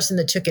were the person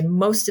that took in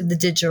most of the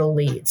digital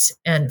leads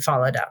and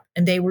followed up.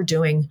 And they were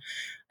doing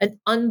an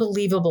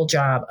unbelievable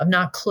job of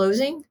not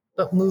closing,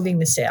 but moving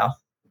the sale,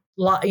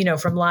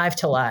 from live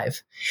to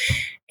live.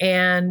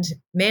 And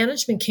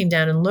management came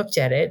down and looked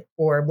at it,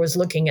 or was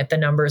looking at the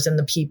numbers and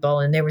the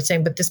people, and they were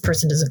saying, but this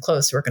person doesn't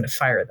close, so we're going to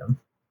fire them.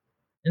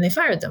 And they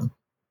fired them.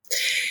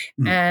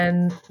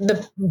 And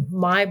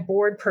my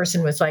board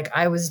person was like,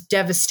 I was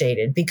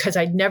devastated because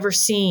I'd never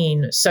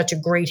seen such a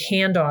great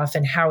handoff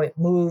and how it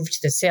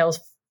moved the sale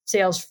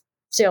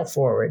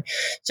forward.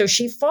 So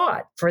she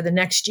fought for the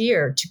next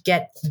year to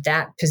get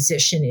that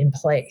position in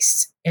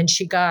place. And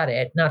she got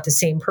it. Not the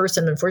same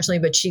person,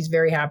 unfortunately, but she's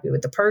very happy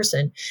with the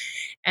person.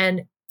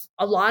 And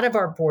a lot of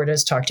our board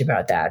has talked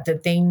about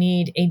that they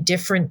need a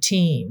different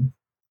team.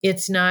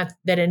 It's not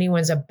that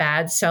anyone's a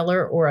bad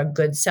seller or a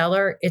good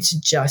seller. It's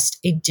just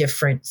a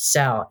different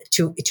sell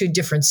to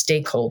different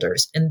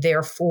stakeholders. And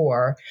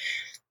therefore,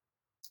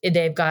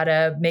 they've got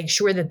to make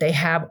sure that they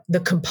have the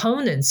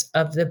components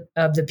of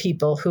the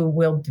people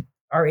who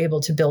are able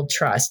to build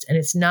trust. And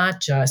it's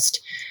not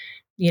just,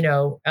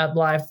 a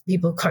lot of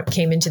people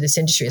came into this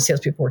industry as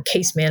salespeople were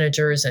case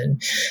managers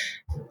and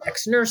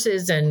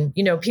ex-nurses and,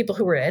 people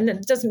who were, and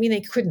it doesn't mean they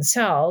couldn't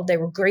sell. They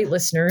were great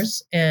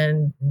listeners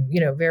and,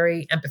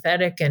 very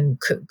empathetic and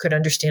could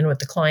understand what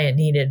the client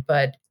needed.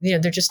 But, there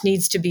just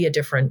needs to be a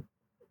different,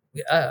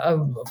 a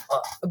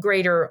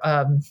greater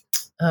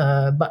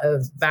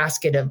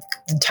basket of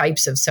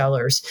types of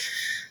sellers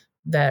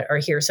that are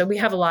here. So we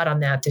have a lot on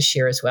that this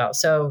year as well.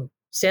 So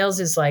sales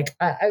is like,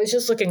 I was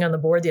just looking on the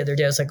board the other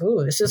day. I was like,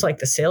 ooh, this is like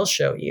the sales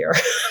show year.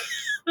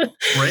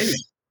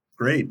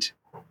 Great.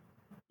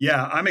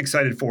 Yeah, I'm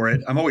excited for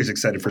it. I'm always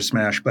excited for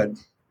Smash, but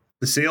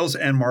the sales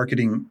and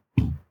marketing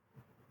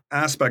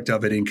aspect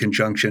of it in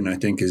conjunction, I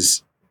think,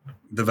 is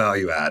the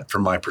value add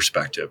from my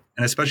perspective.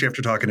 And especially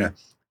after talking to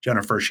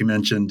Jennifer, she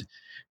mentioned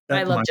that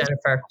I love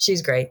Jennifer.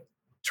 She's great.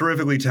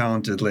 Terrifically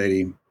talented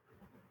lady.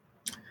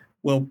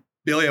 Well,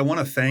 Bailey, I want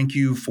to thank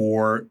you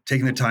for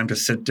taking the time to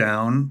sit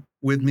down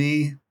with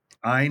me.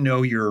 I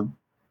know you're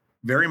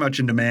very much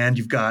in demand.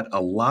 You've got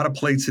a lot of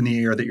plates in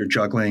the air that you're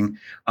juggling.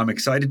 I'm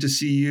excited to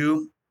see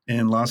you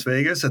in Las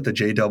Vegas at the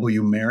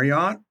JW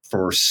Marriott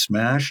for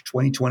Smash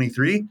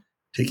 2023,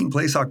 taking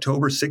place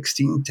October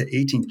 16th to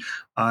 18th.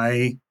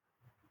 I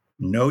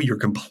know you're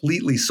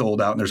completely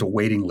sold out and there's a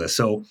waiting list.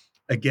 So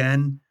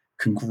again,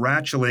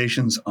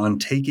 congratulations on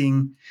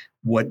taking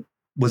what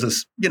was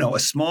a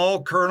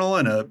small kernel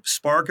and a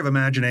spark of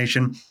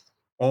imagination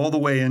all the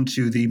way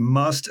into the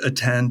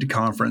must-attend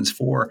conference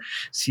for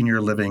senior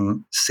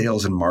living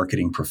sales and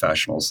marketing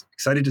professionals.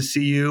 Excited to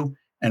see you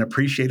and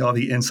appreciate all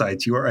the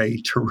insights. You are a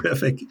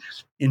terrific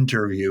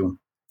interview.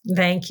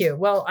 Thank you.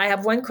 Well, I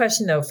have one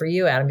question, though, for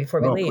you, Adam,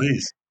 before we leave.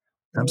 Please.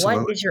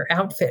 Absolutely. What is your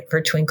outfit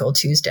for Twinkle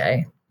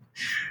Tuesday?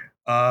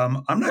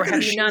 I'm not going to share.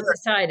 Have you not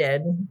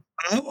decided?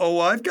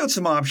 I've got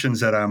some options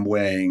that I'm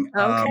weighing.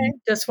 Okay.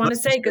 Just want to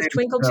say, because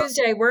Twinkle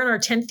Tuesday, we're in our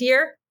 10th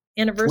year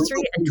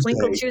anniversary, and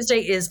Twinkle Tuesday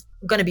is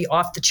going to be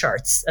off the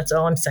charts. That's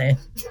all I'm saying.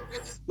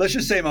 Let's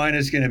just say mine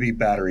is going to be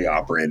battery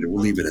operated.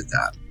 We'll leave it at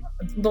that.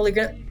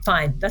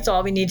 Fine. That's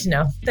all we need to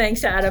know.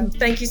 Thanks, Adam.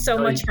 Thank you so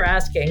much for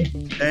asking.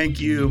 Thank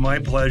you. My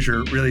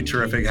pleasure. Really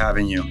terrific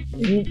having you.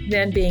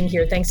 And being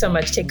here. Thanks so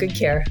much. Take good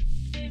care.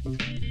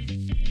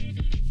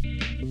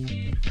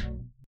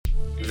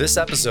 This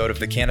episode of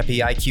the Canopy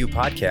IQ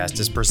podcast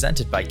is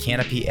presented by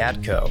Canopy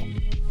AdCo.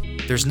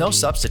 There's no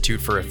substitute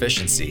for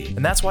efficiency,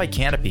 and that's why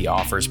Canopy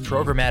offers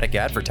programmatic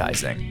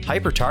advertising,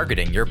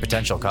 hyper-targeting your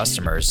potential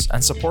customers,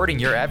 and supporting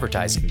your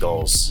advertising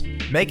goals.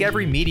 Make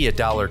every media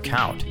dollar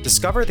count.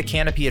 Discover the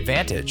Canopy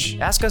advantage.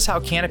 Ask us how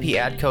Canopy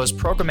AdCo's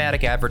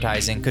programmatic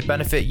advertising could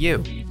benefit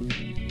you.